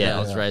 Definitely, yeah. Yeah. I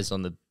was raised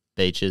on the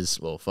beaches,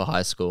 well, for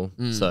high school,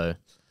 so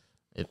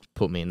it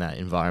put me in that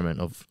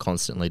environment of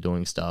constantly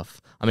doing stuff.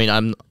 I mean,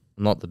 I'm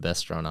not the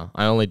best runner.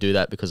 I only do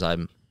that because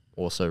I'm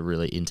also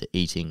really into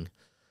eating.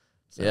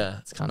 So Yeah.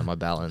 it's kind of my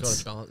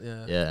balance.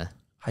 Yeah. Yeah.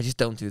 I just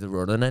don't do the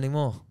running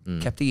anymore.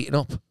 Kept eating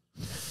up.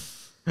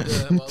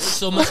 Yeah, well,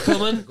 Summer's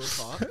coming. good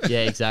part.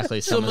 Yeah,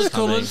 exactly. Summer's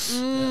Summer's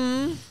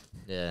coming. coming.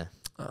 Yeah.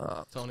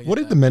 Time to What get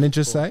did the that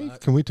manager football say? back.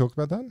 Can we talk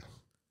about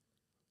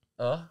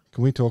that?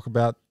 Can we talk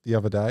about the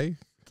other day?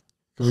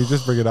 Can we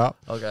just bring it up?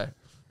 Okay.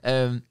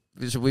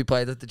 So we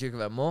played at the Duke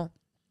of Edinburgh,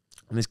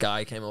 and this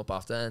guy came up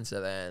after and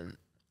said,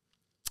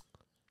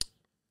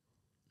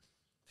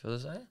 should I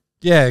say?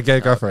 Yeah,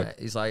 go for Okay. it.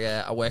 He's like,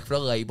 I work for a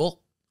label.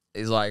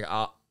 He's like,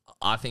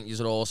 I think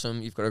you're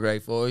awesome. You've got a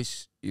great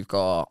voice. You've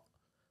got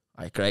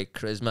like great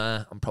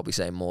charisma. I'm probably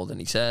saying more than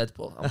he said,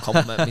 but I'm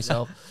complimenting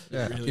myself.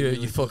 Yeah.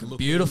 You're fucking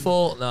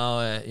beautiful.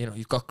 Now,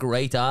 you've got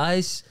great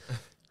eyes.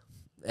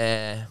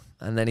 And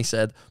then he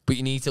said, but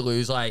you need to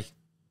lose like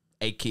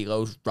 8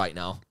 kilos right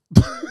now.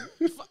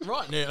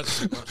 Right now, it's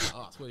too much to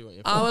ask. What do you want?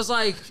 Your I was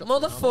like,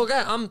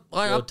 motherfucker, I'm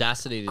like, The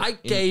audacity. I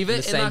gave in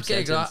it the in same that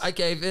gig. sentence. I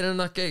gave it in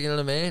that gig. You know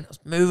what I mean? I was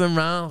moving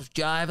around. I was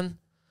jiving.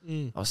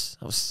 I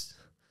was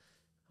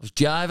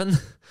jiving.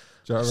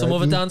 Some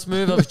other dance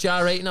move. I was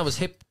gyrating. I was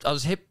hip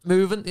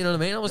moving. You know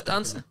what I mean? I was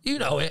dancing. You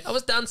know it. I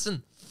was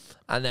dancing.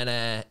 And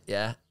then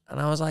yeah. And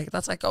I was like,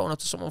 that's like going up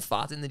to someone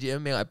fat in the gym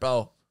and being like,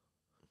 bro,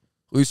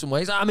 lose some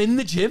weight. I'm in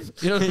the gym.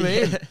 You know what I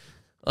mean?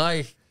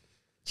 Like,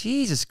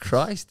 Jesus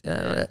Christ.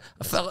 Yeah.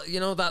 I felt,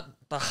 that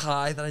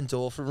high, that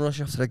endorphin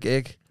rush after the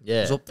gig. Yeah.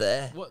 It was up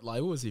there. What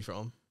label was he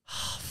from?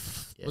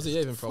 Yeah. Was he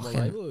even from a Fucking-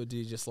 label, or did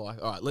you just like,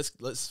 all right,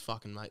 let's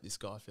fucking make this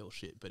guy feel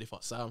shit? But if I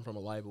say I'm from a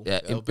label, Yeah,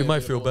 there'll it be a might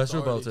bit feel more better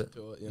authority about it.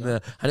 to you know? Yeah.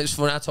 And it was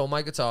funny. I told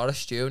my guitarist,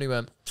 Stu, and he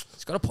went,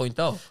 he's got a point,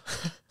 though.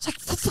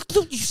 It's like,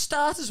 look, you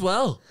start as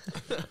well.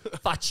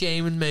 Fat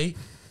shaming me.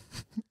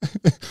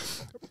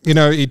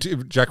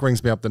 Jack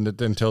rings me up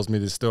and tells me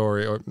this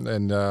story,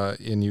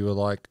 and you were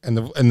like, and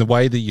the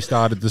way that you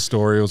started the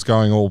story was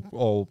going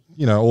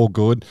all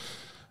good,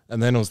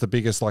 and then it was the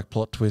biggest like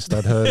plot twist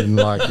I'd heard in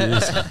like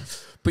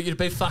years. But you're a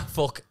big fat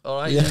fuck, all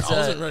right? Yeah. It's, I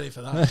wasn't ready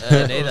for that.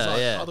 neither, I was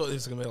yeah. I thought this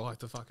was gonna be like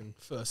the fucking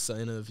first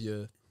scene of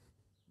your,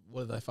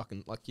 what are they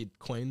fucking like your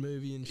Queen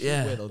movie and shit,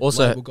 Yeah. where the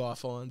Also- label guy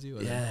finds you.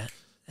 And yeah.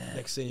 then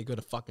next scene you got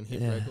a fucking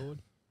hit Yeah. record.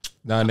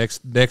 No,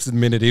 next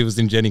minute he was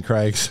in Jenny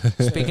Craig's.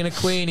 Speaking of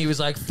Queen, he was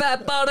like,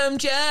 fat bottom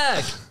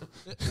Jack.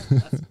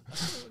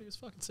 That's what he was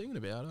fucking singing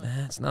about.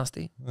 Yeah, it's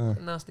nasty.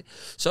 Nasty.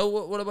 So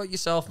what about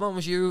yourself, man?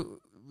 Was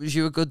you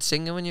a good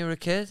singer when you were a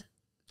kid?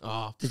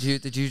 Oh, Did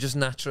you just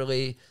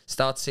naturally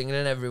start singing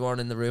and everyone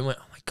in the room went,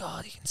 oh my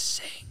God, he can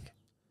sing?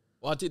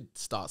 well, I did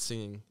start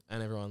singing,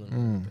 and everyone in the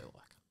room would be like,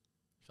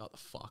 "Shut the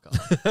fuck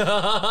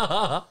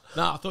up."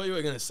 No, I thought you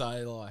were gonna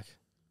say like,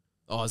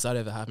 "Oh, has that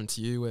ever happened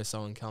to you where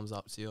someone comes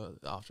up to you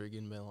after a gig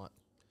and be like,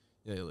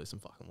 yeah, you lose some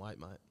fucking weight,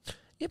 mate."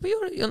 Yeah, but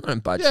you're not in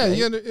bad Yeah, shape.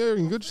 you're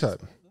in good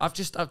shape. I've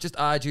just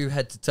eyed you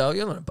head to toe.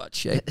 You're not in bad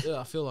shape. Yeah,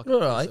 I feel like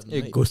You're all right.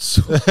 You're good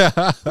sort.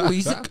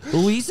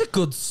 He's a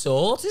good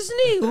sort, isn't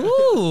he?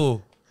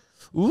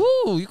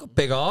 Ooh, you got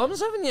big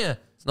arms, haven't you?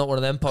 It's not one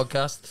of them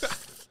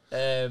podcasts.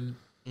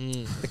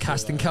 The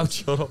casting couch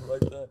shut up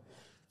right there.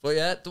 But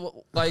yeah,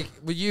 like,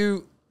 were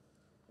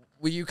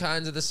you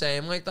kind of the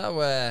same like that,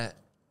 where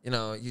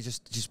you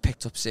just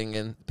picked up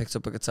singing, picked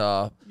up a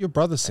guitar? Your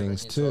brother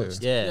sings too.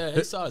 Yeah. Yeah,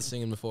 he started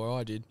singing before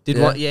I did.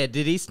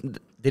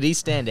 Did he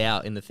stand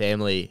out in the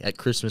family at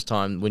Christmas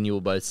time when you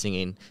were both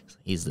singing?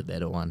 He's the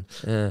better one.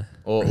 Yeah.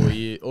 Or were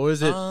you? Or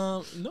is it?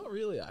 Not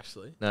really,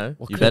 actually. No,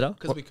 you better.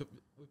 Because we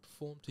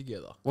perform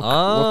together.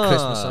 What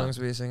Christmas songs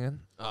were you singing?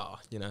 Oh,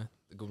 you know,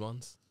 the good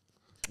ones.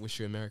 Wish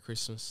you a Merry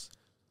Christmas.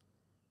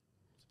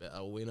 It's about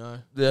all we know.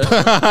 Yeah. When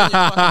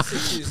you're fucking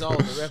 6 years old,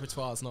 the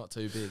repertoire's not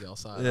too big, I'll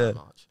say that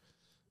much.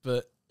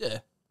 But, yeah.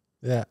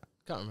 Yeah.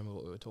 Can't remember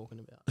what we were talking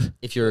about.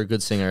 If you're a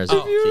good singer as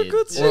If a you're a kid.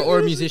 good singer Or a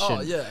as a- musician.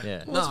 Oh,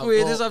 yeah. What's No,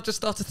 weird well- is I've just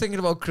started thinking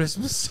about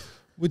Christmas.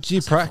 Would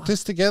you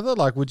practice together?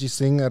 Like, would you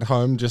sing at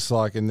home just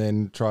like and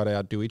then try to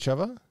outdo each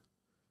other?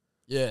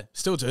 Yeah,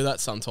 still do that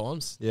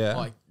sometimes. Yeah.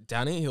 Like,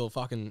 Danny,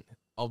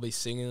 I'll be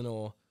singing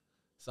or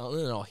something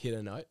and I'll hit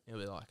a note. He'll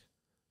be like,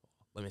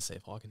 let me see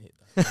if I can hit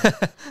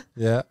that.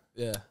 Yeah.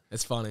 Yeah,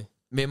 it's funny.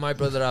 Me and my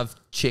brother have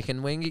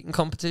chicken wing eating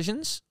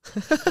competitions.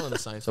 Kind of the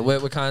same So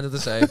thing. we're kind of the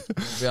same.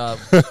 We are.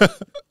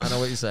 I know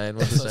what you're saying.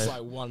 What So you're it's saying.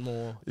 like one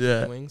more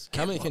Yeah. wings.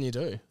 How many can you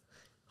do?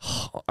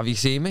 Have you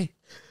seen me?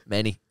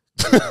 Many.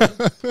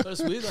 But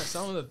it's weird, like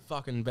some of the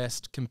fucking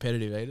best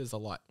competitive eaters are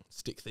like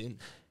stick thin.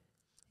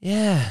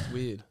 Yeah. It's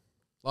weird.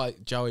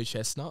 Like Joey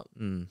Chestnut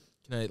Mm.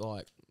 can eat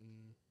like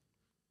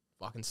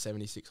fucking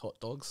 76 hot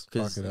dogs.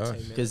 Because Fucking hell.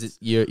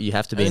 you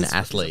have to be And an it's a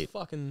athlete.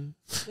 fucking,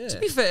 yeah. To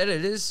be fair,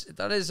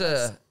 that is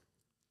a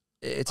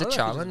it's I a don't know if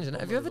challenge. it's Isn't it?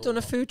 Have common you ever at done a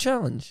all. food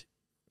challenge?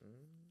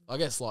 I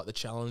guess like the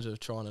challenge of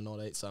trying to not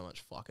eat so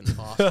much fucking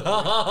fast food.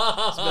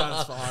 That's about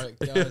as far it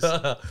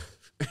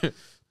goes.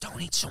 Don't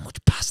eat so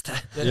much pasta.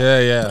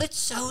 Yeah. But it's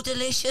so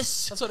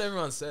delicious. That's what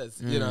everyone says.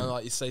 You know,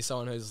 like you see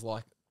someone who's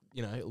like,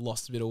 you know,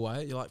 lost a bit of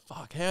weight. You're like,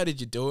 fuck, how did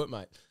you do it,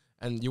 mate?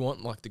 And you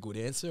want like the good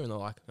answer, and they're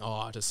like, oh,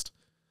 I just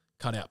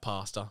cut out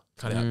pasta,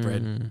 cut out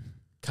bread,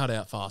 cut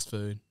out fast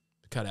food,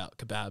 cut out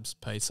kebabs,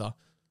 pizza.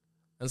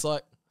 And it's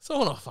like, that's not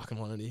what I fucking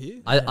wanted to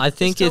hear. I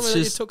think tell it's me that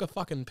just you took a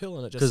fucking pill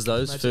and it just 'cause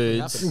those magically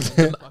foods-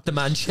 happened. The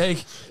man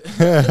shake.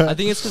 I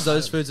think it's because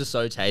those foods are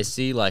so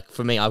tasty. Like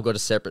for me, I've got a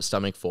separate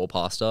stomach for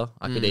pasta.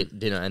 I could eat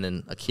dinner and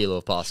then a kilo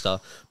of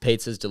pasta.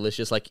 Pizza's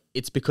delicious. Like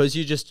it's because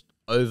you're just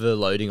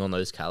overloading on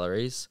those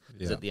calories.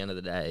 Because Yeah. at the end of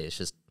the day, it's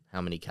just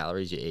how many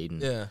calories you eat,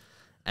 Yeah.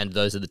 and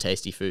those are the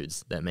tasty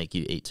foods that make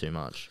you eat too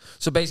much.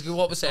 So basically,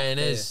 what we're saying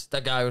is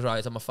that guy was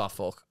right. I'm a fat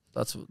fuck.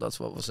 That's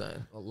what we're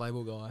saying. Well,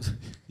 label guys.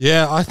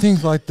 Yeah, I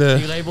think like He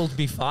the labelled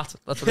me fat.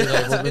 That's what he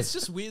labelled me. It's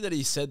just weird that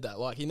he said that.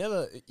 Like you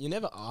never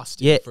asked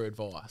him Yeah. for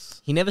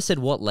advice. He never said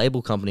what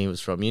label company it was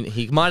from.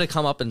 He might have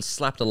come up and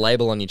slapped a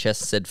label on your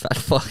chest and said "fat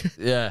fuck."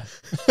 Yeah.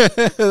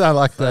 I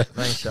like that.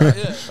 Thanks, Sean.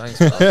 Thanks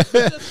for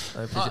that.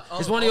 I appreciate I-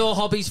 Is one of your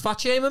hobbies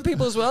fat shaming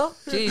people as well?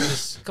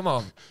 Jesus, come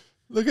on.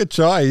 Look at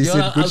Chai. He's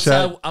You're in good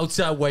shape.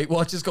 outside Weight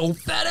Watchers going,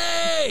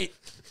 fatty!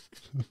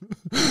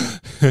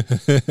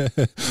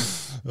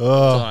 Oh,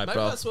 Alright, Maybe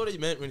bro. that's what he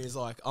meant when he's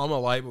like, I'm a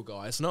label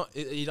guy. It's not.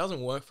 He doesn't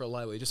work for a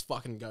label. He just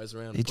fucking goes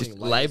around. He putting just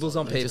labels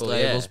on He just people.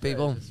 labels Yeah.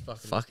 people. just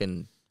fucking,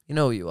 Fucking You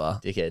know who you are.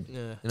 dickhead.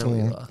 yeah. You know who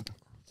you are.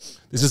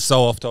 this is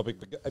so off topic.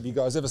 But have you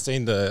guys ever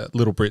seen the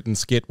Little Britain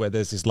skit where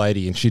there's this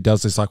lady and she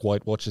does this like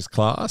Weight Watchers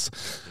class,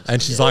 and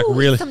she's like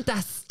really.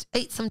 dust.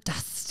 Eat some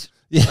dust.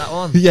 Yeah, That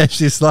one. yeah,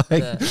 she's like,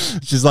 Yeah.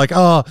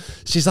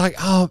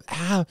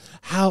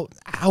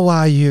 how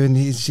are you? And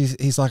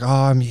he's like, oh,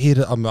 I'm here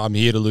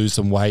to lose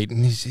some weight.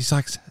 And he's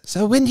like,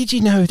 so when did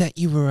you know that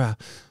you were a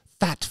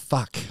fat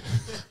fuck?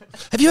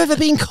 Have you ever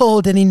been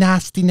called any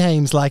nasty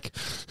names like?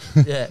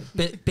 Yeah.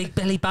 Big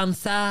belly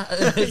bouncer.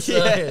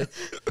 Yeah.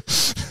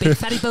 Big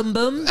fatty bum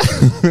bum.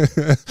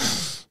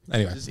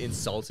 Anyway, Just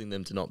insulting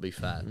them to not be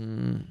fat.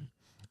 mm.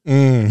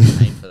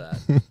 Paying for that.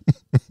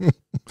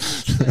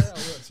 That's how it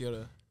works. You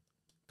gotta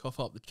cough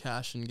up the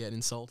cash and get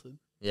insulted.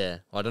 Yeah,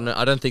 I don't know.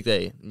 I don't think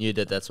they knew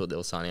that that's what they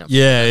were signing up for.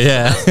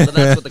 Yeah. But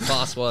that's what the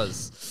class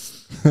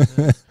was.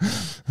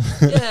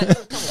 Yeah.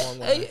 Come a long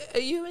way. Are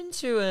you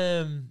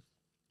into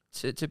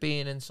to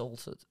being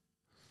insulted?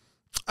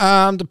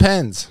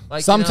 Depends.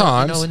 Like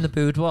Sometimes. you know, in the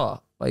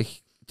boudoir,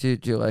 like do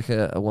you like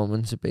a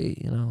woman to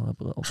be a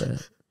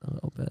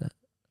little bit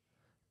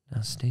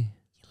nasty?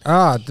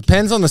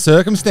 Depends on the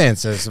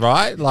circumstances,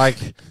 right? Like,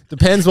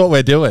 depends what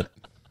we're doing.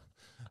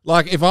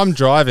 Like, if I'm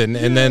driving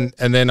and then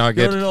I You're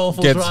get an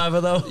awful get- driver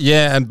though.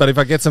 yeah, but if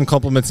I get some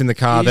compliments in the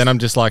car, He's- then I'm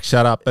just like,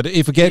 shut up. But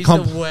if I get He's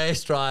the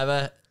worst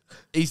driver.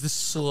 He's the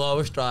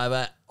slowest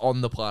driver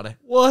on the planet.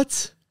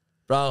 What?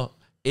 Bro,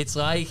 it's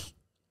like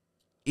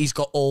he's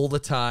got all the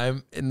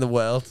time in the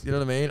world. You know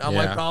what I mean? I'm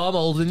Yeah. like, bro, I'm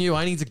older than you.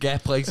 I need to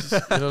get places.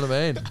 You know what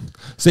I mean?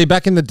 See,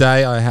 back in the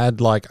day, I had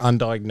like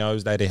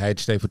undiagnosed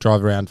ADHD for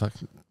drive around,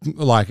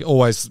 like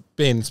always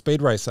being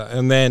speed racer,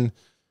 and then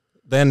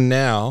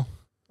now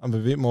I'm a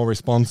bit more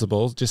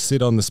responsible. Just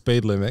sit on the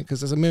speed limit because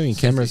there's a million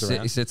cameras He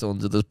around. sits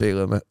under the speed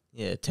limit.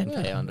 Yeah,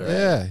 10K under.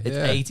 Yeah, It's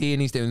yeah. 80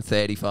 and he's doing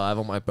 35.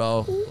 I'm like,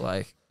 bro,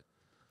 like,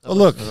 Well,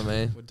 look, you know what I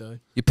mean? Would do.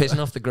 You're pissing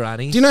off the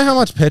grannies. do you know how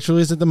much petrol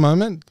is at the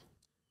moment?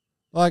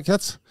 Like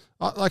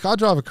I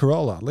drive a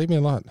Corolla. Leave me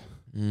alone.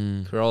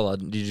 Corolla.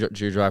 Do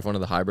you drive one of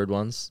the hybrid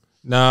ones?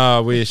 No, I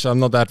wish. I'm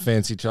not that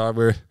fancy, child.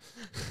 We're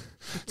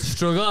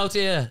Struggle out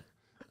here.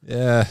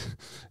 yeah,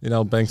 in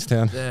old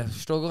Bankstown. Yeah,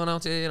 struggling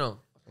out here, you know.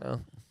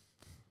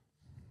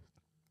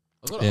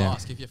 I've got to Yeah.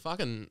 ask, if you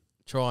fucking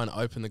try and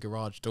open the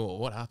garage door,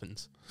 what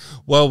happens?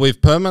 Well,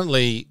 we've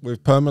permanently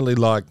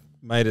like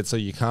made it so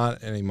you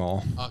can't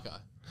anymore. Okay.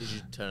 Did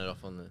you turn it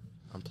off on the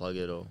unplug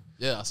it or?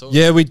 Yeah, I saw.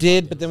 Yeah, we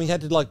did, but then we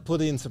had to like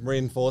put in some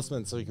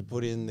reinforcements so we could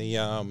put in the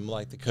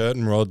like the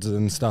curtain rods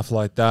and stuff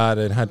like that,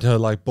 and had to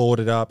like board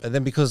it up. And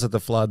then because of the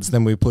floods,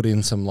 then we put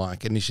in some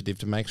like initiative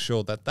to make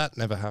sure that that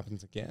never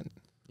happens again.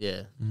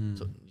 Yeah.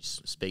 So you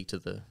speak to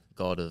the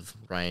god of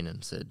rain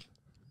and said,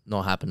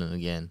 "Not happening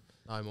again."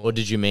 No more. Or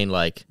did you mean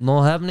like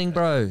Not happening,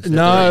 bro. the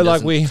No, rain like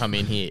doesn't we come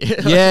in here?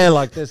 yeah,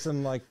 like there's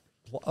some like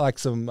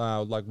some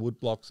like wood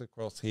blocks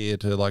across here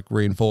to like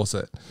reinforce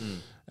it.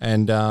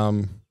 And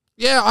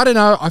yeah, I don't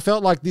know. I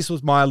felt like this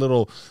was my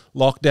little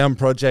lockdown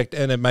project,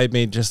 and it made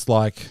me just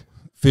like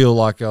feel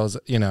like I was,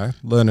 you know,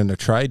 learning a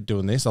trade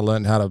doing this. I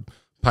learned how to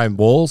paint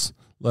walls,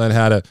 learned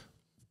how to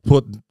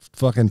put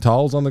fucking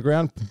tiles on the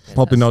ground.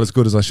 Probably not as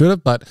good as I should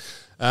have, but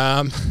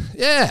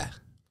yeah.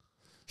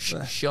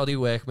 Shoddy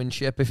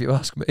workmanship, if you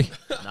ask me.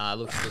 Nah, it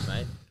looks good,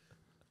 mate.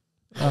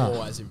 I'm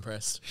always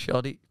impressed.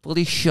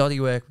 Bloody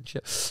shoddy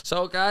workmanship.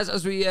 So, guys,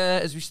 as we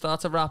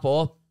start to wrap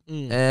up,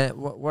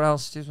 what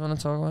else do you want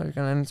to talk about? You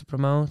got anything to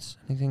promote?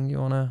 Anything you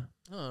want to?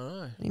 I don't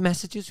know. Any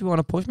messages you want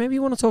to push? Maybe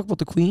you want to talk about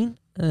the Queen.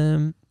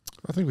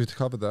 I think we've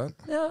covered that.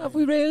 Yeah, have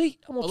we really?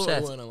 I'm I thought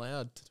upset. we weren't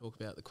allowed to talk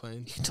about the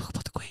Queen. You can talk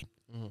about the Queen.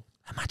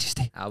 Her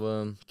Majesty.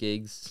 Album,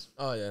 gigs.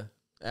 Oh yeah,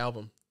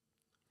 album,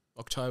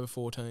 October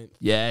 14th.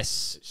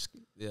 Yes.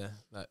 Yeah,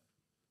 that.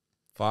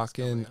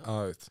 Fucking coming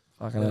oath.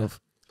 Fucking Yeah.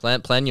 hell.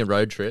 Plan your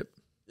road trip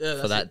Yeah,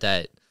 for that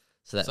date,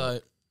 so that So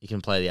you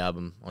can play the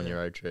album on your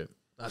road trip.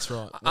 that's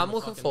right. I'm When the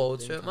looking fucking forward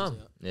thing to it, comes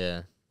man. out.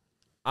 Yeah.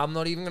 I'm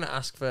not even going to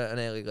ask for an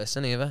early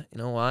listen either. You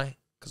know why?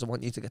 Because I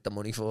want you to get the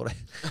money for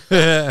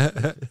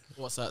it.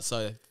 What's that?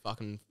 So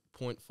fucking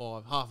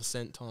 0.5, half a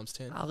cent times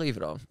 10. I'll leave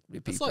it on.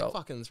 Repeat That's like out.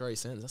 fucking 3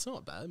 cents. That's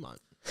not bad,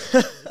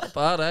 mate. Not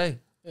bad, eh?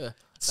 Yeah,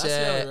 It's, that's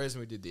the only reason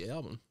we did the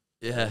album.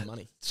 yeah.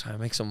 Money. Try and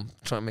make some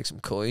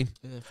coin.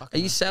 Yeah, Are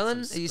fucking you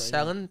selling? some Are you streaming.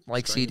 selling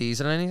like streaming.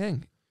 CDs or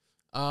anything?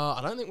 I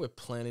don't think we're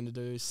planning to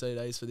do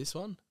CDs for this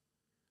one.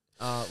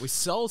 We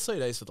sold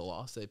CDs for the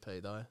last EP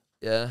though.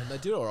 Yeah. And they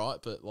did all right,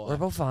 but like What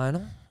about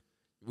vinyl?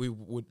 we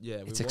would, yeah.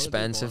 We It's wanna do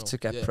expensive vinyl. to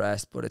get yeah.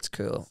 pressed, but it's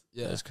cool.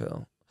 Yeah. It's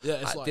cool. Yeah,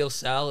 it's like They'll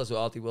sell as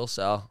well. They will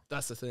sell.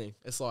 that's the thing.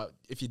 It's like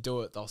if you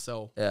do it, they'll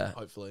sell. Yeah.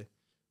 Hopefully,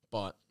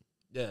 but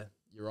yeah,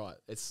 you're right.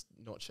 It's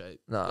not cheap.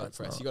 No, to it's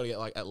press. not. You got to get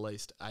like at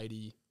least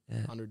 80, Yeah.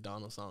 100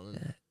 done or something.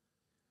 Yeah.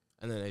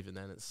 And then even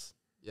then, it's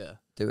yeah,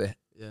 Do it.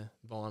 yeah,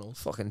 vinyl.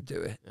 Fucking do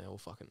it. Yeah, all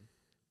fucking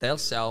They'll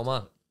sell,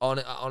 man.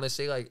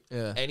 Honestly, like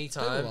yeah.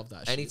 anytime. People love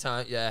that shit.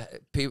 Anytime, yeah.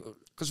 People,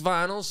 because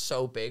vinyl's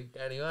so big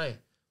anyway.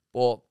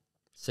 But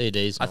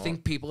CDs. I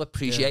think people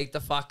appreciate the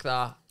fact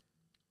that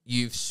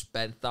you've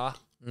spent that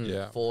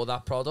Yeah. for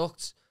that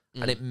product,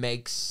 and it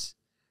makes,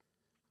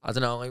 I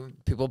don't know, like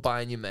people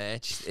buying your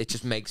merch. It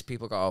just makes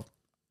people go,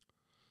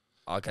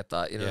 "I'll get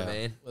that." You know what I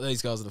Yeah. mean? Well,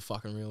 these guys are the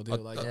fucking real deal.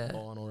 They Yeah. get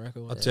vinyl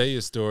record. I'll tell you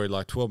a story.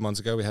 Like 12 months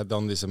ago, we had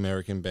on this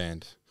American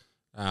band.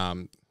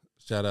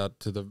 Shout out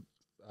to the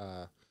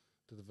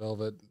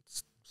Velvet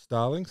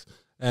Starlings,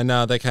 and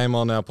they came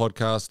on our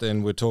podcast,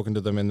 and we're talking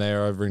to them, and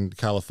they're over in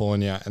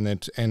California. And then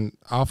and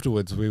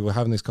afterwards, we were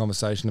having this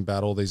conversation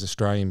about all these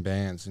Australian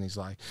bands, and he's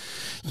like,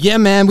 "Yeah,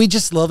 man, we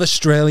just love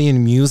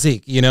Australian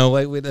music, you know."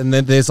 And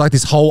then there's like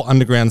this whole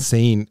underground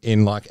scene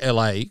in like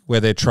LA where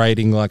they're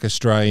trading like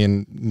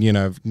Australian, you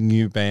know,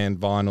 new band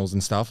vinyls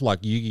and stuff, like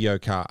Yu-Gi-Oh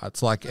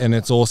cards, like, and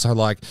it's also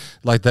like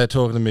they're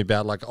talking to me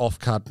about like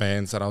off-cut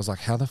bands that I was like,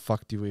 how the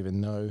fuck do you even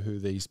know who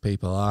these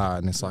people are?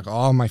 And it's like,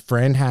 oh, my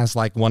friend has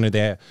like one of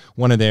their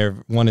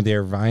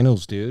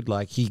vinyls, dude.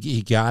 Like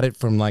he got it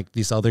from like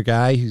this other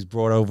guy who's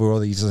brought over all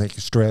these like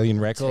Australian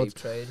records.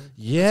 Tape trading.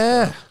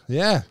 Yeah,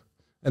 yeah.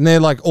 And they're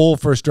like all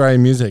for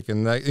Australian music,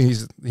 and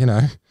he's, you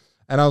know,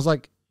 and I was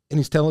like, and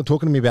he's talking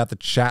to me about the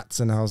chats,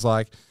 and I was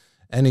like,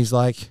 and he's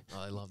like,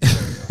 I love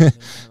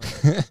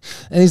it.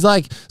 and he's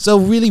like, so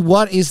really,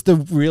 what is the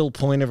real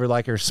point of her,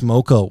 like her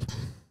smoko?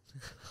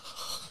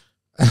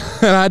 And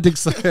I had to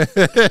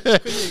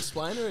Couldn't you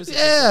explain it? Or is it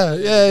Yeah, just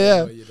like,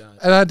 yeah. where you don't?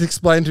 and I had to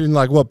explain to him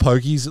like what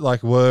pokies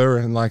like were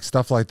and like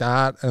stuff like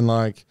that, and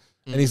like,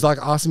 and he's like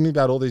asking me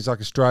about all these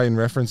like Australian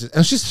references, and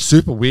it's just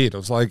super weird. I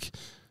was like,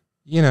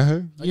 you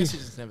know, I guess you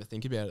just never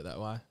think about it that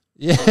way.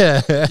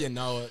 yeah, You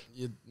know it,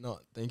 you're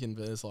not thinking,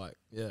 but it's like,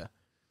 yeah.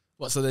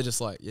 What? So they're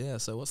just like, yeah.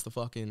 So what's the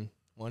fucking?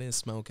 What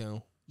is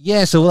smoko?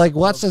 yeah. So like,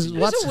 what's It's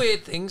a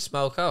weird thing,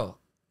 Smoko.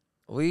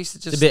 We used to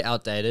it's just a bit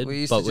outdated,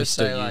 we used but to we just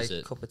still say use like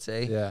it. cup of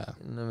tea. yeah.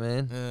 You know what I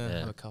mean? Yeah, Yeah.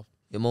 have a cup.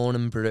 Your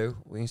morning brew.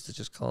 We used to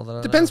just call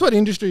that. Depends what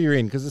industry you're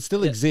in, because it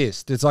still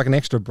exists. It's like an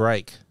extra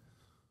break.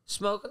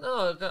 Smoke.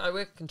 No, I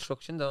work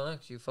construction, don't I?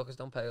 'Cause you fuckers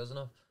don't pay us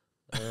enough.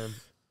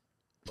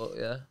 But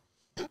yeah,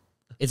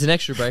 It's an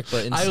extra break,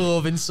 but I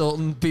love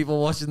insulting people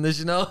watching this.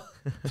 You know.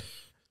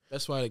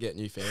 Best way to get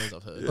new fans,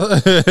 I've heard.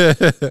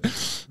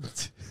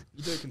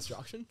 You do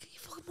construction? Get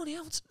your fucking money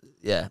out.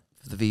 Yeah,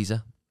 for the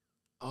visa.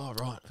 Oh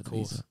right, For of the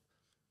course. visa.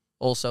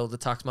 Also, the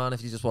tax man.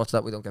 If you just watch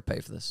that, we don't get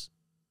paid for this.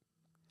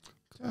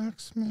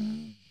 Tax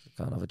me.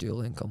 Can't have a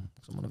dual income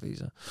 'cause I'm on a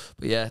visa.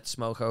 But yeah,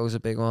 Smoko is a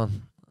big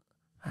one.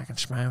 I can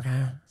smoke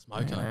out.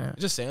 Smoko. It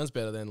just sounds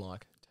better than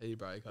like tea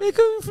break. They're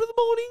going for the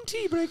morning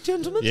tea break,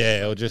 gentlemen.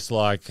 Yeah, or just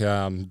like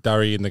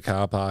Durry in the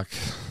car park.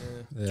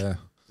 Yeah.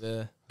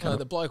 Yeah. No,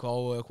 the bloke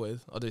I'll work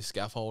with, I do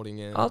scaffolding.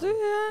 And I'll do,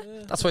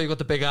 yeah. That's why you got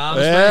the big arms.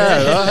 Yeah,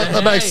 mate.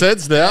 that makes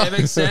sense now. Yeah, it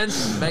makes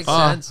sense. Makes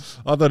sense.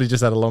 I thought he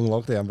just had a long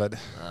lockdown, but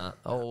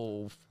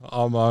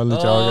I'm only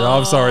joking. Oh,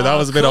 I'm sorry, that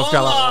was a bit off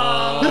colour.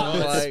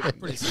 it's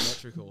pretty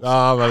symmetrical.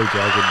 I'm only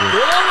joking,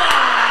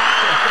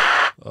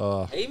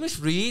 dude. Hamish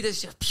Reed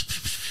is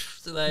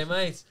just today,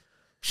 mate.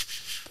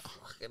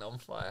 Fucking on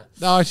fire.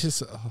 No, it's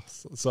just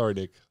sorry,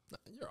 Nick. No,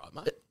 you're right,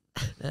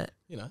 mate.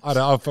 You know, I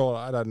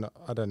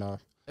don't know.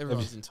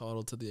 everyone's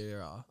entitled to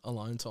their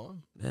alone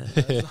time. Yeah.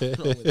 There's nothing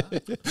wrong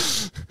with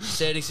that.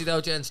 Seriously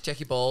though, gents, check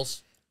your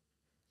balls.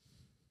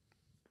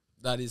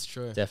 That is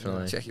true.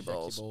 Definitely. Check your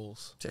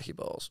balls. Check your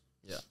balls.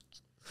 Yeah.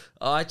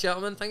 All right,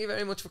 gentlemen. Thank you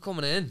very much for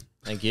coming in.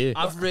 Thank you.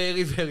 I've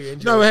really, really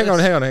enjoyed. No, hang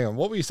this. on.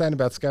 What were you saying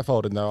about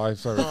scaffolding though? I'm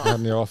sorry for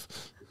cutting you off.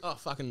 Oh,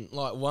 fucking,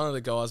 like, one of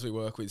the guys we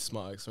work with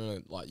smokes.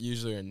 We're, like,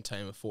 usually in a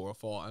team of 4 or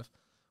 5.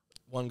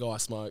 One guy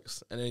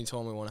smokes, and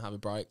anytime we want to have a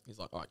break, he's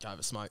like, all right, go have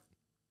a smoke.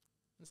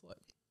 It's like,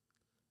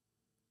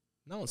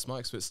 no one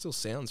smokes, but it still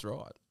sounds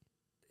right.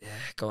 Yeah,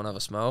 go and have a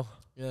smoke.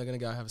 Yeah, they're going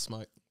to go have a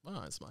smoke. I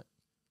don't smoke,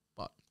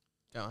 but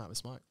go and have a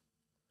smoke.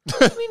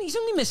 I mean, he's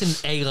only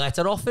missing a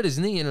letter off it,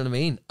 isn't he? You know what I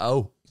mean?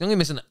 Oh, he's only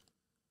missing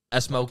a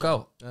smoke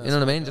out. Yeah, You know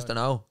what I mean? smoke Just out.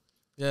 an O.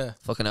 Yeah.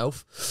 Fucking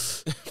oath.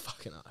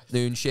 Fucking oath.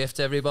 Noon shift,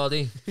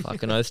 everybody.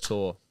 Fucking oath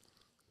tour.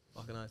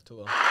 Fucking oath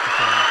tour.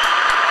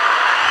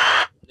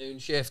 Noon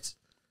shift.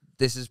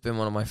 This has been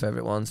one of my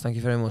favourite ones. Thank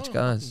you very much,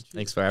 guys.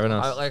 Thanks for having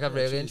us. I've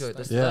really cheers, enjoyed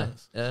this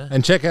thanks. today. Yeah.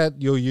 And check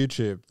out your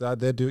YouTube.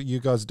 You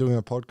guys are doing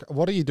a podcast.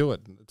 What are you doing?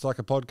 It's like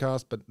a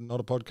podcast, but not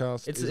a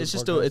podcast. It's Is it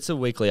just podcast? it's a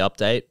weekly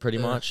update, pretty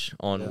Yeah. much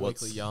on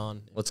Weekly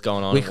yarn. what's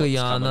going on. Weekly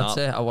what's yarn, coming that's up.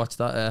 it. I watched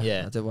that.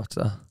 Yeah. I did watch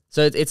that.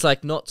 So it's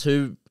like not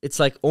too. It's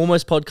like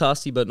almost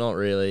podcasty, but not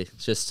really.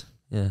 It's just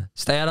Yeah.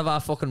 Stay out of our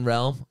fucking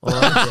realm. All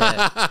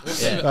right?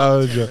 yeah.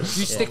 Oh, You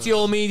stick to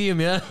your medium,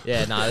 yeah?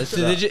 Yeah, no, it's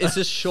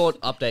just short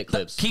update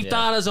clips. Keep yeah.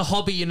 that as a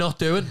hobby you're not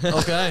doing,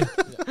 okay?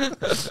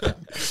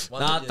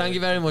 Yeah. Thank you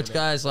very much,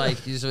 guys.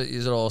 Like, you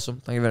are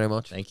awesome. Thank you very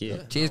much. Thank you.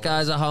 Cheers,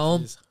 guys at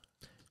home. Cheers.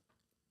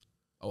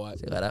 Oh, wait.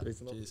 See you later.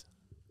 Cheers.